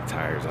big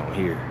tires on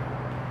here.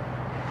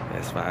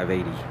 That's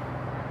 580.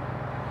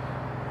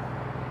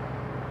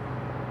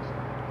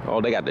 Oh,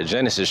 they got the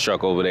Genesis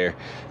truck over there.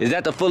 Is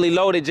that the fully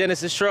loaded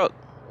Genesis truck?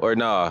 Or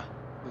nah?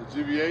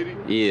 The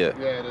GV80? Yeah.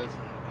 Yeah, it is.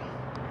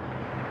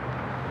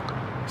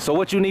 So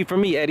what you need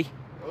from me, Eddie?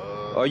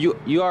 Or you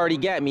already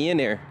got me in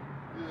there?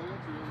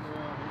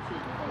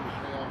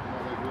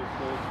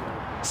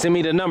 Send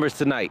me the numbers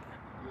tonight.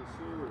 Yes,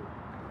 sir.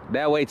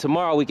 That way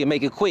tomorrow we can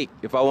make it quick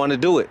if I want to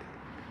do it.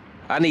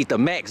 I need the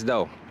Max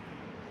though.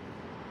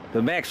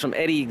 The Max from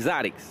Eddie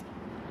Exotics.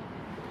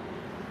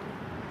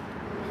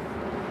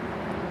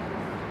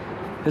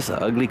 It's an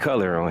ugly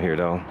color on here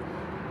though.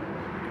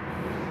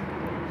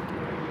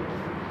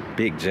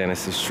 Big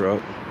Genesis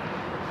truck.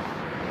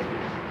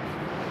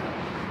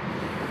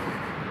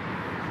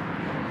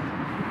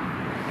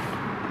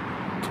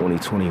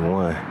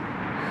 (2021)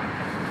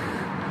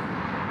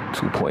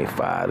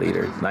 2.5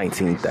 liter,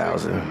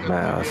 19,000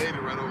 miles.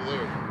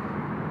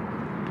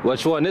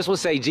 Which one? This one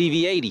say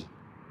GV80.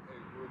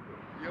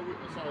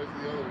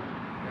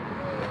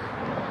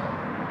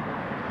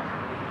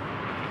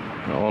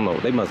 I don't know.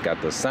 They must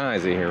got the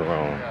signs in here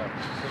wrong.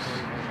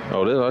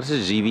 Oh, this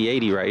is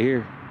GV80 right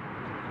here.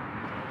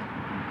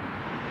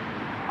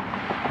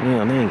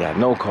 Yeah, they ain't got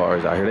no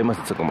cars out here. They must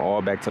have took them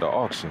all back to the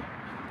auction.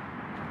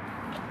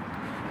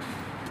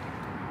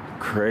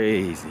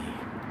 Crazy.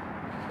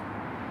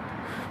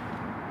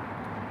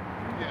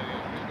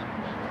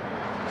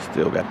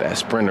 Still got that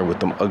Sprinter with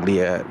them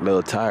ugly ass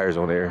little tires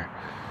on there.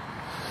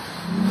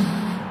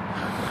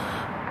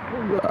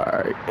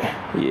 Alright.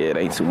 Yeah, it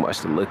ain't too much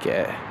to look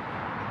at.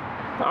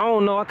 I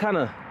don't know, I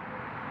kinda...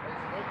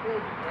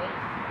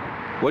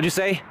 What'd you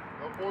say?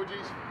 No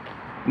 4Gs?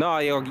 No,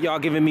 y'all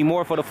giving me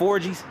more for the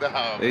 4Gs? No.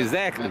 Man.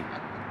 Exactly.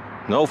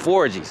 No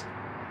 4Gs.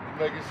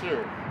 Making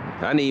sure.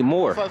 I need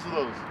more. What size are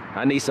those?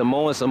 I need some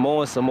more and some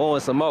more and some more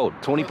and some more.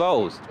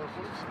 24s.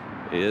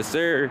 Yes,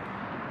 sir.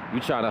 You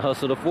trying to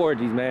hustle the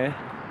 4Gs, man.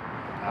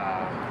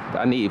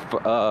 I need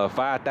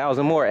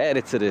 5,000 more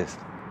added to this.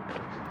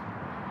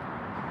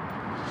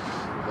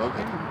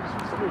 Okay.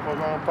 Somebody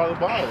gonna probably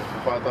buy it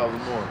for 5,000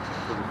 more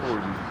for the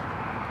 4Gs.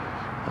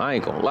 I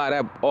ain't gonna lie,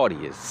 that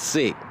Audi is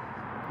sick.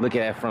 Look at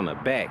that from the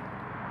back.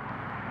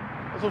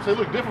 That's what I'm saying.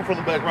 Look different from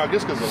the back, I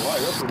guess, because the light.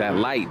 That's That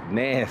light,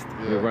 nasty.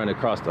 Yeah. It run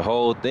across the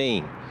whole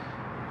thing.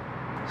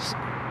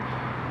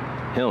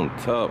 Him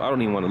tough. I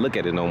don't even want to look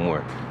at it no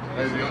more.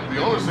 Hey,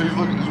 the owner said he's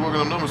working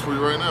on numbers for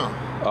you right now.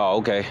 Oh,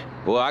 okay.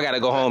 Well, I gotta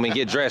go home and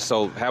get dressed,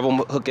 so have them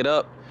hook it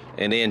up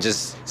and then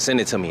just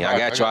send it to me. I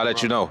got you. I'll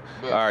let you know.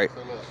 Bet. All right.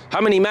 How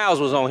many miles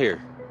was on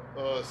here?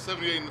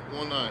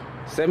 78.19.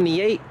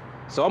 78?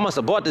 So I must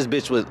have bought this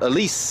bitch with at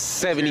least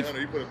 70. You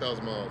put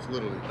 1,000 miles,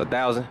 literally.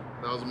 1,000?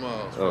 1,000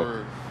 miles Oh.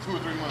 for 2 or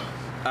 3 months.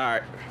 All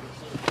right.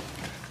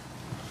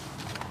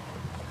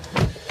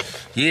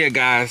 Yeah,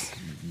 guys.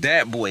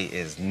 That boy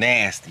is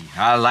nasty.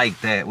 I like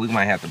that. We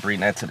might have to bring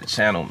that to the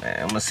channel,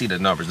 man. I'm gonna see the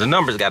numbers. The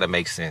numbers gotta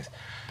make sense.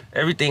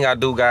 Everything I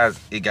do, guys,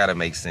 it gotta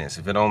make sense.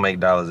 If it don't make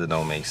dollars, it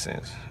don't make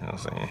sense. You know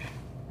what I'm saying?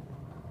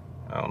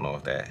 I don't know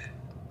if that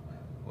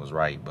was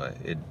right, but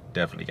it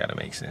definitely gotta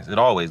make sense. It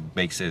always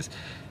makes sense.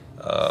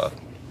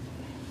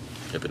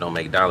 If it don't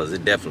make dollars,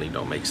 it definitely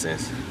don't make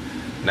sense.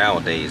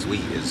 Nowadays, we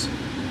is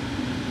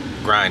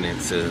grinding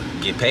to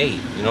get paid.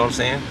 You know what I'm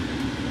saying?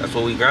 That's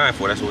what we grind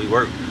for. That's what we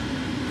work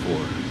for.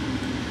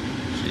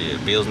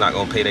 Shit, bills not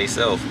gonna pay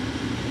theyself.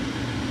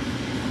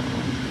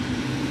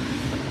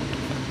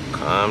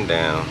 Calm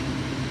down.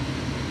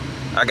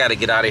 I gotta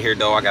get out of here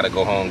though. I gotta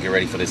go home, get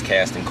ready for this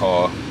casting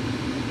call.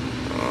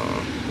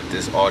 But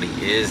this Audi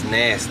is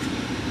nasty.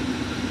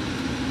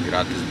 Get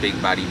out this big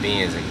body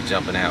Benz and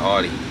jump in that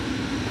Audi.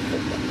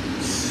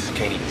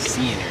 Can't even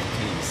see in there.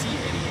 Can't even see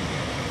Eddie in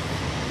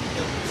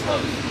there. It's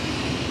tough.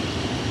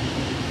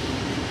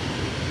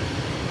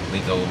 We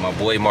go with my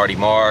boy Marty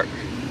Mark.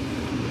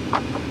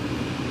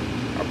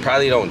 I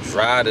probably don't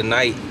drive the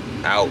night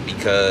out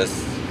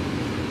because,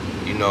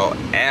 you know,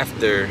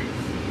 after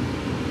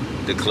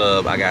the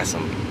club, I got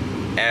some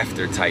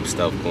after type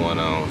stuff going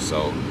on.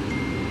 So,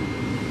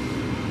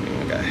 you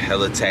know, I got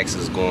hella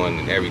taxes going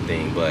and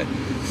everything, but,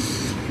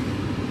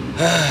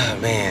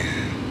 man,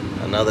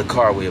 another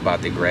car we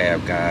about to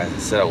grab, guys. I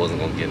said I wasn't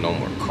gonna get no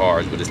more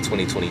cars, but it's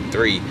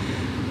 2023.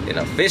 And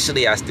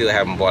officially, I still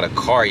haven't bought a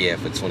car yet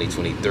for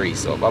 2023.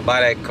 So if I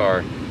buy that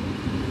car,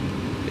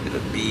 it'll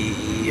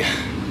be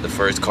the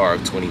first car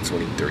of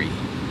 2023.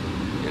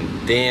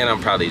 And then I'm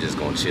probably just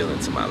gonna chill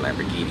until my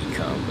Lamborghini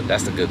come. But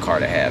that's a good car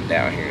to have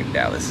down here in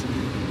Dallas.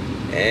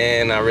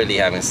 And I really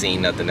haven't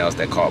seen nothing else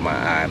that caught my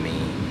eye. I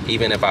mean,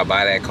 even if I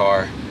buy that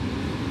car,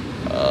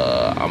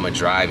 I'ma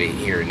drive it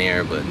here and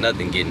there, but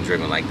nothing getting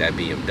driven like that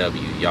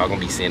BMW. Y'all gonna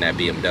be seeing that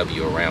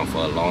BMW around for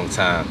a long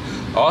time.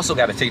 I also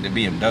gotta take the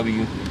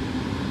BMW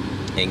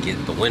and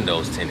get the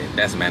windows tinted.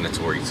 That's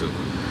mandatory too.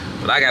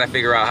 But I gotta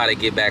figure out how to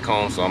get back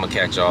home, so I'm gonna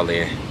catch y'all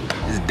there.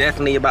 It's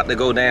definitely about to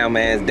go down,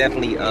 man. It's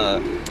definitely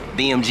a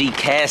BMG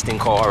casting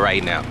call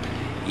right now.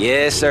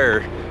 Yes,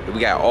 sir. We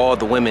got all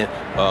the women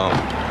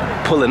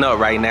pulling up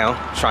right now,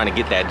 trying to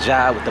get that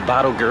job with the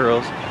bottle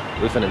girls.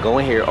 We're finna go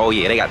in here. Oh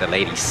yeah, they got the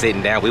ladies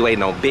sitting down. We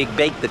waiting on Big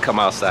Bake to come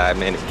outside,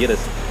 man, to get us.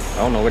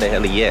 I don't know where the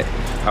hell he at.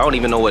 I don't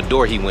even know what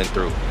door he went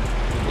through.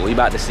 But we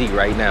about to see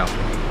right now.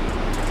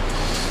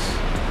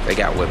 They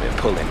got women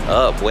pulling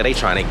up. Boy, they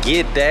trying to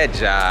get that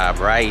job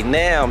right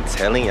now. I'm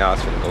telling y'all,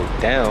 it's gonna go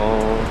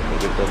down.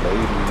 Look at the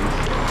ladies.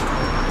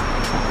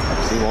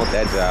 So you want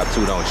that job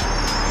too, don't you?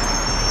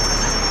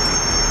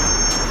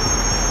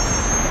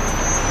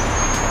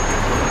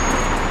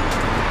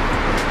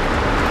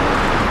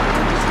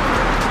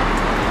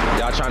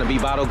 Y'all trying to be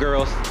bottle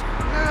girls?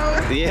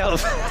 No. Yeah.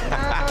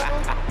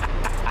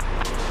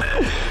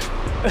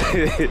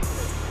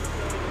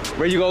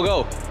 Where you gonna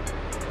go?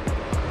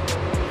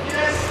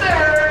 Yes,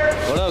 sir.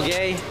 What up,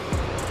 gay?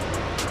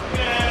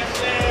 Yes,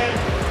 sir.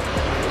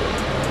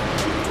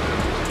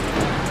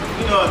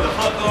 You know what the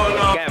fuck going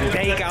on? Got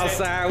Bake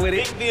outside with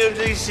it. Big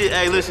BMG shit.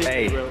 Hey, listen,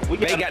 Hey, bro.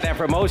 Bake got that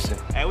promotion.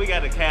 Hey, we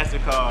got a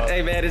casting call.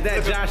 Hey, man, is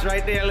that Josh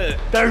right there? Look.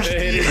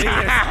 Thirsty.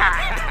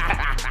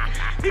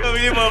 He gonna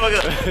be this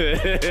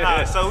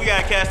motherfucker. So we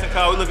got a casting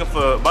call. We're looking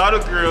for bottle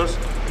girls,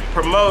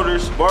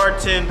 promoters,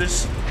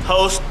 bartenders,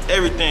 host,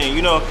 everything,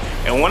 you know.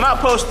 And when I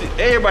post it,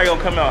 everybody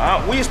gonna come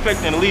out. We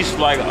expecting at least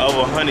like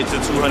over 100 to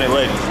 200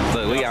 ladies.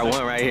 Look, we got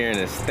one right here in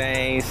the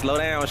stain. Slow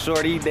down,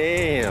 shorty.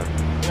 Damn. You know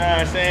what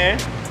I'm saying?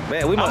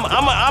 Man, we must.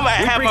 I'm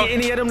we bringing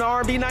any of them to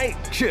R&B night?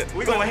 Shit.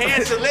 We gonna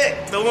hand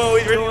select the one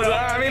we drinking.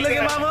 I mean, look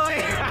at my boy.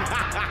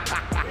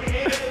 We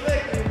hand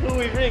select who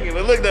we drinking.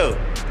 But look though,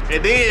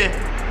 and then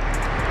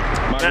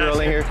my girl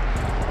in here.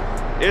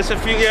 It's a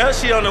few. Yeah,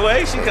 she on the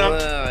way. She come.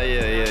 Yeah.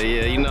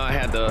 You know I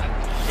had to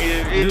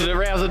do the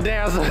razzle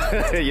dazzle.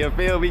 You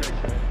feel me?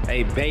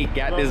 Hey, Bait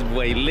got this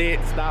boy lit.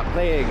 Stop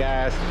playing,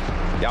 guys.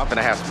 Y'all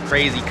finna have some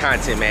crazy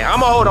content, man.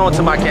 I'ma hold on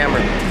to my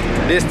camera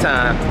this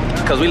time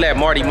because we let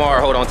Marty Marr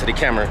hold on to the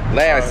camera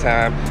last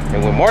time.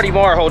 And when Marty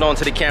Marr hold on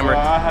to the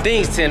camera,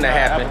 things tend to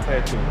happen.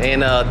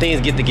 And things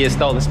get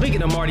stolen.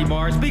 Speaking of Marty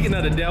Marr, speaking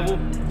of the devil,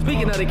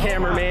 speaking of the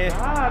cameraman.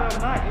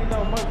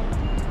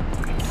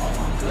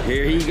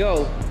 Here he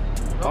go.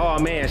 Oh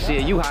man,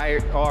 shit, you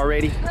hired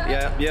already.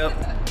 Yep.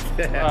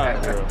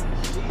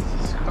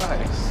 Jesus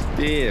Christ.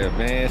 Yeah,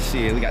 man,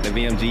 shit, we got the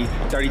VMG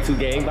 32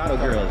 gang bottle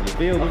girls, you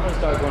feel me? I'm gonna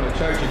start going to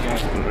church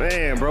again.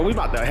 Man, bro, we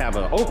about to have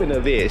an open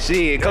event.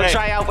 Shit, come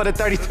try out for the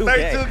 32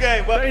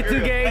 gang. 32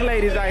 gang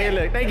ladies out here,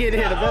 look, they get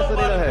here the best of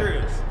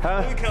their life.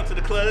 Huh? We come to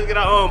the club, let's get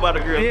our own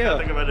bottle girls.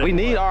 Yeah, we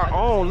need our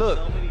own, look.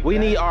 We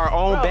need our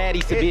own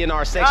baddies to be in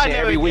our section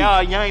every week.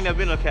 Y'all ain't never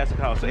been to a casting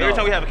call. So every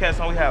time we have a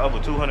casting call, we have over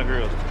 200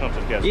 girls to come to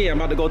the casting. Yeah, I'm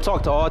about to go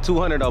talk to all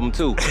 200 of them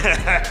too.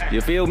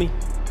 You feel me?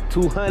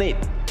 200.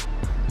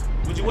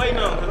 What you waiting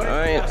on?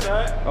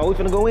 Oh, we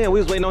finna go in. We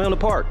was waiting on him to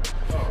park.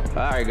 All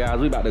right, guys,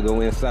 we about to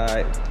go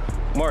inside.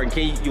 Martin,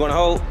 you wanna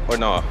hold or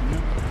no? All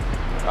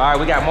right,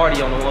 we got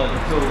Marty on the one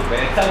too,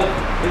 man. Tell him,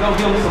 we gonna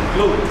give him some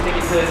glue. Stick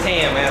it to his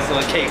hand, man, so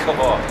it can't come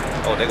off.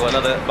 Oh, there go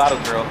another bottle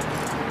girl.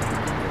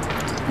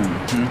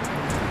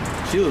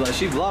 She was like,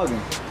 she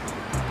vlogging.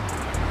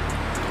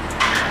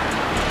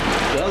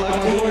 Do I like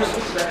my horse?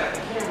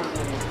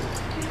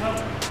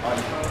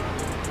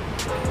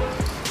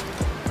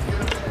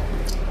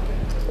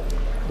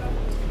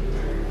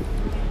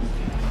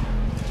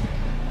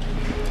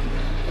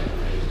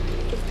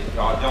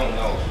 Y'all don't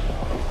know,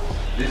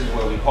 this is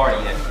where we party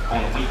at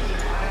on the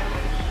weekend.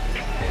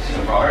 And she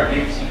brought her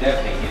baby, she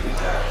definitely get this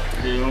out.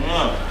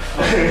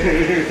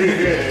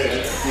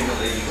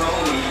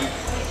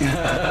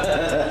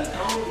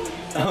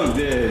 I'm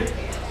dead.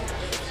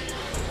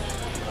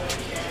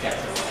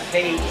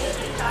 Hey.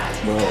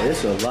 Bro,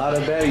 it's a lot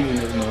of baddies in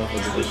this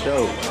motherfucker for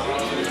sure.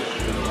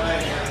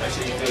 Make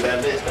sure you do that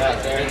list out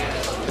there.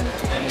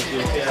 And then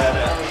you'll get out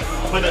of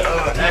put the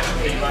action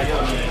thing by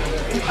your name.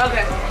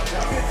 Okay.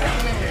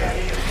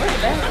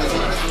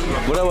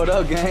 What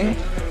up, gang?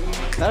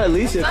 Not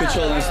Alicia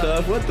controlling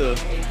stuff. What the?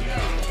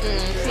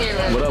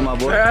 What up, my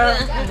boy?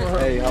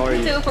 Hey, how are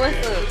you? What's up?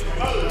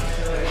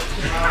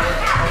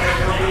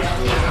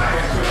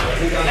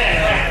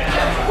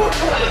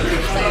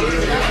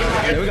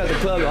 Yeah, we got the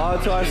club all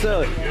to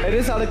ourselves. Hey,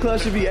 this is how the club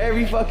should be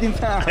every fucking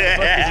time. What the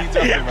fuck is you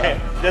talking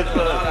about? That's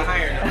what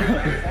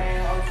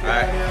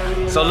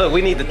Alright, so look,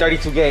 we need the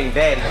 32 gang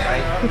baddies,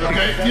 right?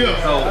 Okay,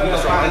 yeah. So we gonna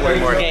start with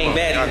more gang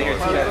baddies here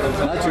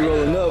too. Not you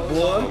rolling up,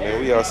 boy. Yeah,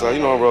 we outside.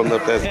 You know I'm rolling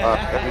up. That's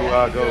everywhere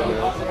I go,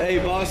 man. Hey,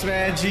 boss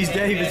man, G's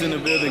Davis in the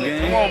building,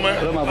 gang. Come on, man.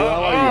 What up, my boy?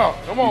 How are you?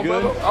 Come on, You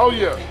good? brother. Oh,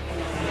 yeah.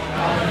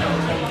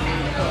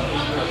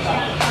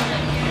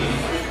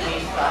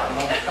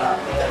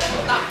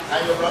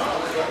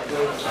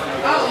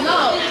 Oh, no.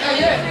 Oh,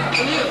 yeah.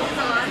 You.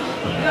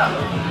 No.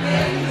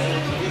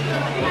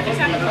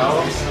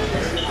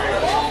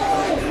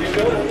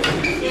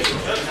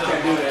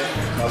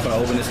 I'm gonna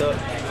open this up.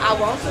 I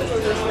want to.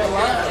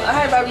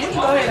 Hey, baby, you can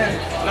go ahead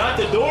and. Not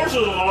the doors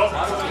are locked.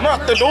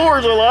 Not the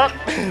doors are locked.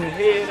 He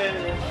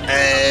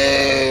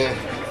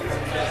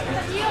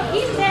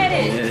said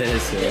it.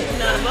 Yes, sir.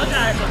 No, the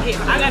motor is okay.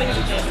 I gotta get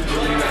it.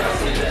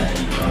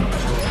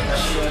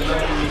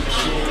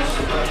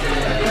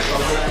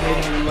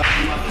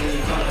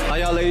 How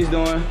y'all ladies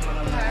doing?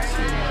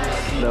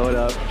 What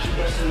up?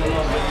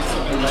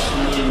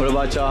 What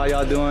about y'all? How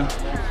y'all doing?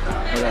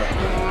 What up?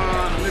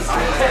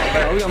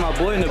 Oh, we got my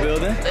boy in the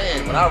building.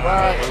 When I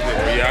ride,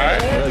 we all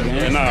right? What up,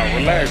 gang? Nah,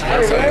 relax,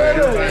 man.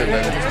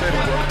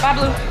 Bye,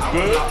 Blue.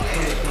 Good.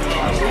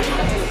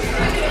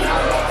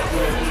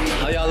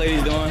 How y'all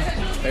ladies doing?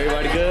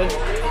 Everybody good?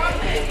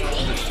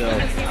 So,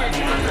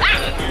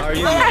 how are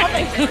you?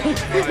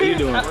 How are you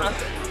doing?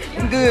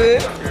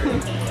 Good.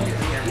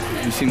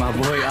 You see my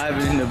boy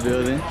Ivan in the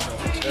building.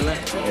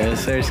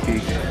 Yes, Sirski.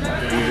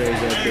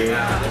 DJ's up there.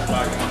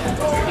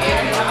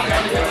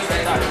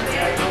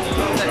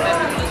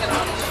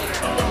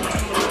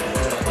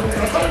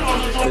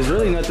 There's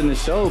really nothing to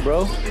show,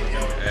 bro.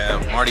 Yeah,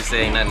 Marty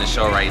saying nothing to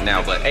show right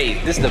now, but hey,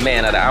 this is the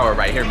man of the hour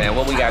right here, man.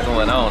 What we got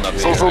going on up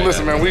here? So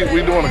listen, man, we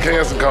doing a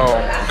casting call,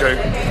 okay?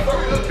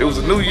 It was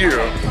a new year,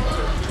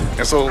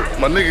 and so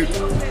my nigga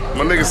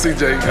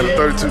CJ had a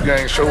 32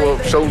 gang show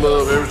up, show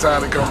love every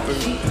time they come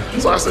through.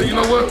 So I said, you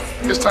know what?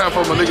 It's time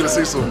for my nigga to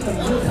see some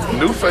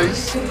new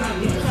face,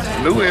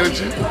 new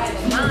energy,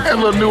 And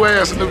a little new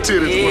ass and new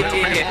titties. Yeah.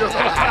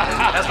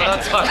 That's what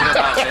I'm talking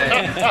about,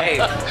 man. Hey,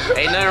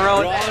 ain't nothing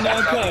wrong with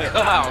that.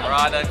 Come on,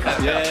 raw done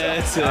cut.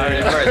 Yes, sir.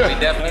 We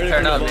definitely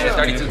turn up, man.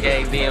 32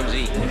 gauge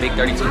BMG, big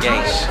 32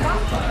 gauge.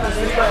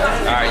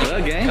 All right, you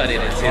cut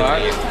it in 10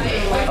 minutes.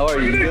 How are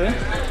you? Good?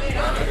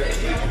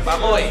 My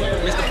boy,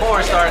 Mr.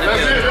 Porn star in the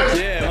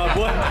building. Yeah, my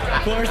boy,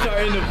 porn star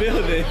in the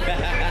building.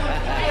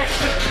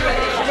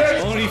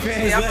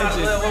 OnlyFans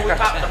legend. When we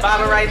pop the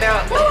bottle right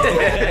now.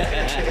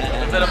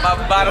 Better pop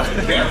the bottle.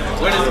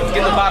 Where does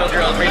get the bottle,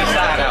 girls? Bring the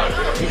side out.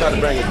 You gotta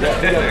bring it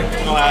back.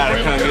 You know how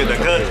to come get the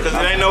cuts, because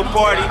it ain't no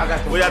party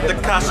without the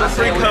Casa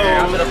Free Code.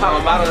 I'm gonna pop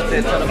a bottle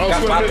and tell the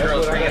bottle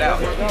girls bring it out.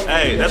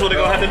 Hey, that's what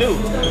they're gonna have to do.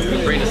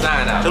 Bring the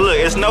sign out. So look,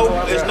 it's no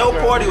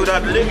party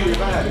without the liquor.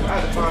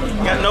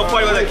 Got no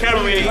party without the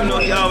cameraman, even though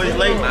he always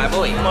late. My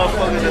boy.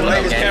 Motherfucker's the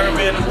latest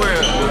cameraman in the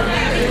world.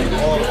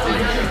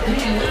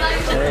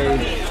 Hey,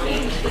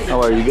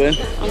 how are you? Good?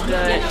 I'm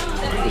good.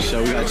 For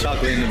sure, we got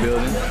chocolate in the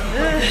building.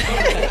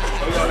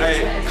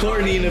 Hey,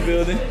 Courtney in the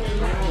building.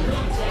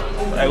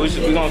 hey, we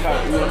gonna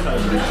try to do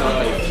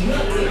something.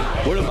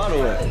 Where the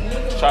bottle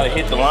at? Try to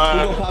hit the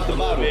line. We gonna pop the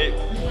bottle.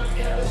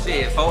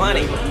 Shit,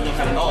 400.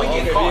 Oh, we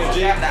get caught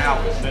after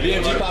hours.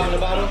 BMG popping the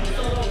bottle?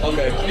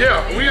 Okay.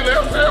 Yeah, we in there,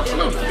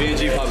 absolutely.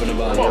 BMG popping the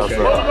bottle. Okay.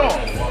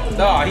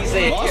 No, he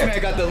said Boss here.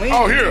 man got the link.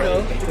 Oh, here. You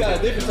know, he got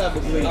a different type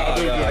of link.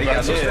 He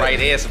got some Sprite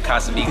and some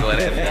Casamigo in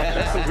it.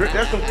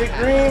 That's some thick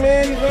green,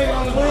 man. You drink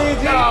on the league.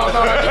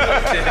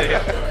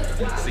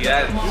 See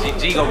that?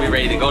 G gonna be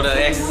ready to go to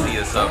ecstasy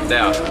or something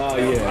now. Oh,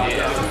 yeah.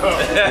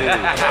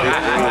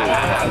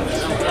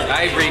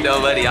 I ain't bring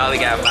nobody. I only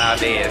got 5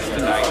 days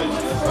tonight.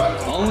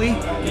 Only?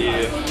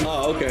 Yeah.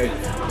 Oh, okay.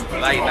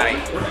 Light night.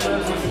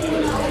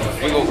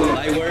 We go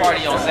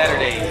party on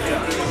Saturday.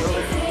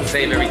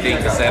 Save everything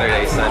for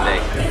Saturday, Sunday.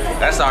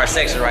 That's our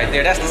section right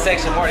there. That's the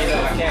section Marty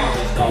does my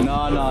camera.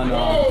 No.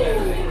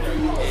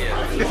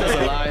 Yeah. That's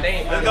a lie.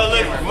 Let's go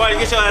look. Marty,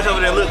 get your ass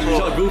over there. Look for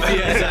Your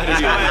goofy ass out of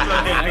here. I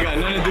ain't got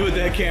nothing to do with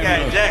that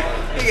camera.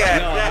 He got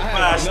jacked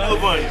by a snow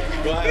bunny.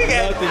 How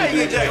He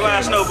get jacked by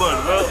a snow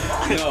bunny, bro?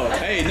 No,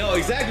 hey, no,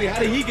 exactly. How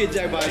did he get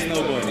jacked by a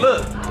snow bunny?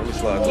 Look,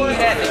 we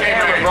had the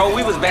camera, bro.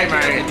 We was back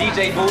there in the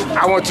DJ booth.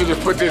 I want you to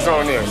put this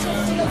on there.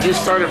 You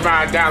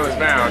 $35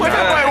 bound. What the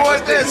fuck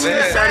was this?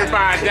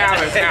 $35 now,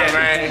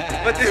 man.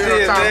 What this You know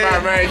is, what I'm talking man?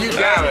 about, man? You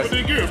Dallas.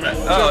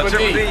 Oh,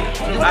 Triple D.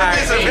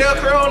 Is a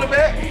Velcro on the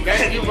back?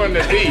 That's you from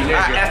the D, nigga.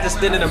 After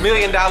spending $1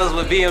 million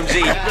with BMG,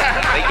 they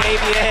gave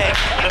me a hat.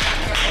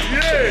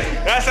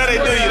 That's how they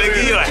do you. They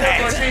give you a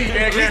hat.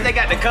 At least they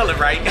got the color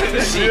right.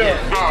 Shit.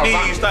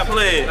 You stop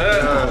playing.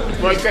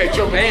 Well, you say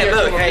Triple D. Man,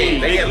 look,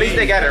 hey, at least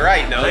they got it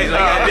right, though. They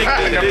got big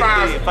thing, the big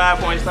five- thing,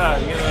 5-point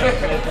style. You know?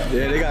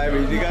 Yeah,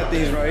 they got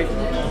things right.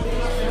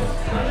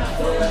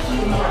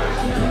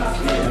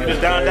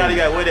 Just down you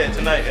got with it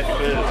tonight at the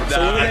club.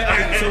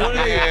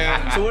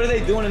 So what are they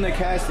doing in the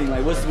casting?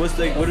 Like, what do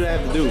they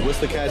have to do? What's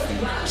the casting?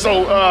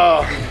 So,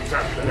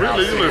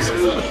 really,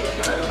 listen.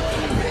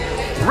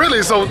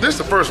 Really, so this is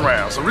the first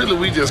round. So really,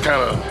 we just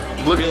kind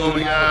of looking over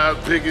the guys,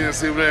 picking and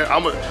see what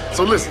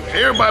so listen,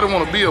 everybody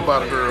want to be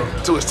about a girl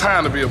until it's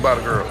time to be about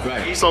a girl.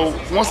 Right. So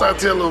once I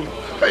tell them,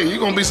 hey, you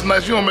gonna be so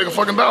nice, you gonna make a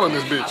fucking dollar in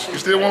this bitch. You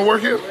still want to work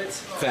here?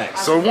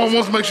 Facts. So one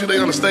wants to make sure they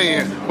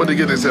understand what they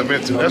get themselves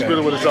into. That's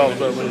really what it's all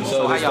about. Really.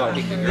 So how y'all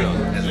pick the girl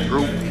as a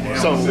group?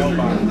 So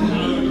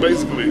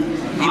basically,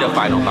 He the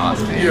final boss.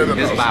 Yeah, the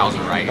It's boss.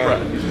 Bowser right here.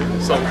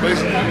 right. So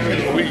basically,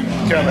 we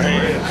kind of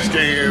hand,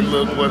 scan,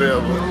 look,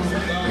 whatever.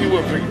 You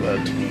will pick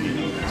about 2,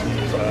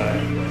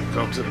 5,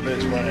 come to the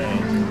next round,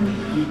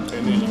 and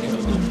then you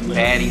come.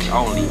 Baddies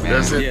only, man.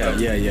 That's it. Yeah.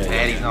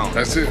 Baddies only.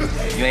 That's it.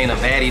 You ain't a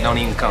baddie, don't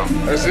even come.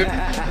 That's it.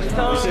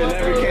 You should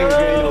never came to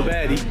get no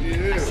baddie.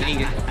 Sing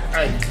it.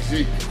 Hey,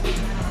 see.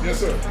 Yes,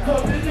 sir.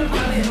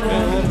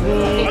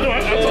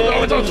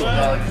 I told you.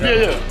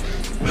 Yeah.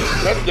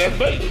 That's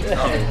bait.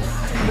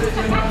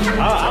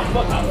 I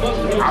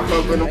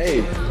fuck with him.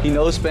 Hey, he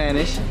knows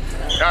Spanish.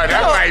 That's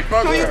right,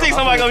 fuck Who you think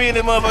somebody gonna be in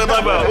this motherfucker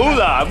talking about?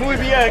 Hola, muy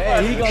bien.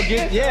 Hey, he gonna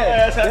get,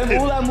 them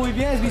hula muy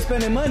biens be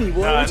spending money,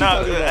 boy. What you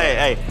talking about?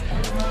 Hey.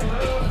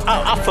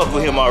 I fuck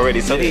with him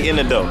already, so he in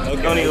the dough.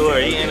 Don't even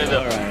worry, he in the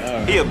dough. All right.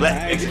 He a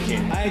black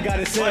Mexican. I ain't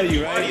gotta sell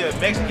you, right? He a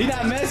Mexican. He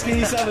not Mexican,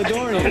 he's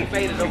Salvadorian.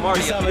 Faded the He's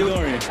Marty.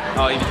 Salvadorian.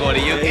 Oh, you going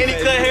to you? Any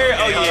cut hair?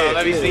 Oh yeah.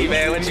 Let me see,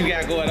 man. What you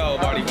got going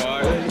on, Marty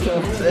Bar?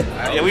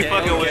 Yeah, we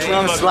fucking with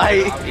I'm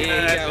slight.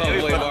 Yeah, you got my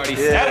boy Marty.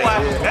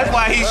 That's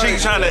why he's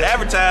trying to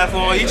advertise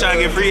for him. He trying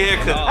to get free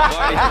haircut. Oh,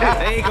 Marty.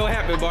 That ain't gonna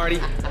happen,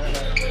 Marty.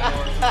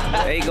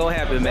 Ain't gonna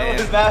happen, man.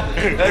 That's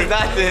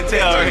not the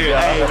intent right here.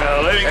 Hey,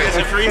 man, let me get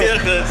some free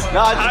haircuts. No,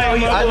 I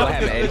know What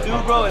happened, the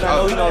dude, bro, and I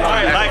know he knows. All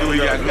right, like we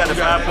got the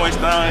 5-point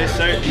style in his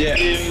shirt. Yeah.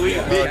 We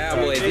big.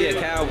 Cowboys, he a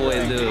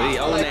Cowboys dude. He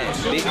own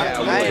that. Big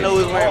Cowboys. I ain't know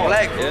he was wearing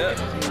black. Yeah.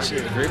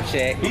 Drip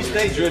check. He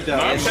stays dripped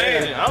out. I'm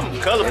saying,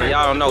 I'm colorful.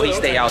 Y'all don't know he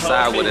stay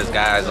outside with us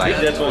guys. Like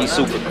he's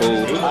super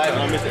cool.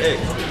 Mr.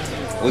 X.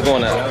 We're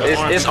gonna.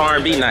 It's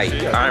R&B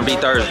night. R&B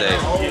Thursday.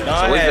 So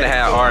we're gonna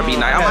have R&B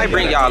night. I might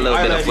bring y'all a little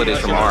bit of footage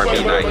from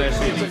R&B night.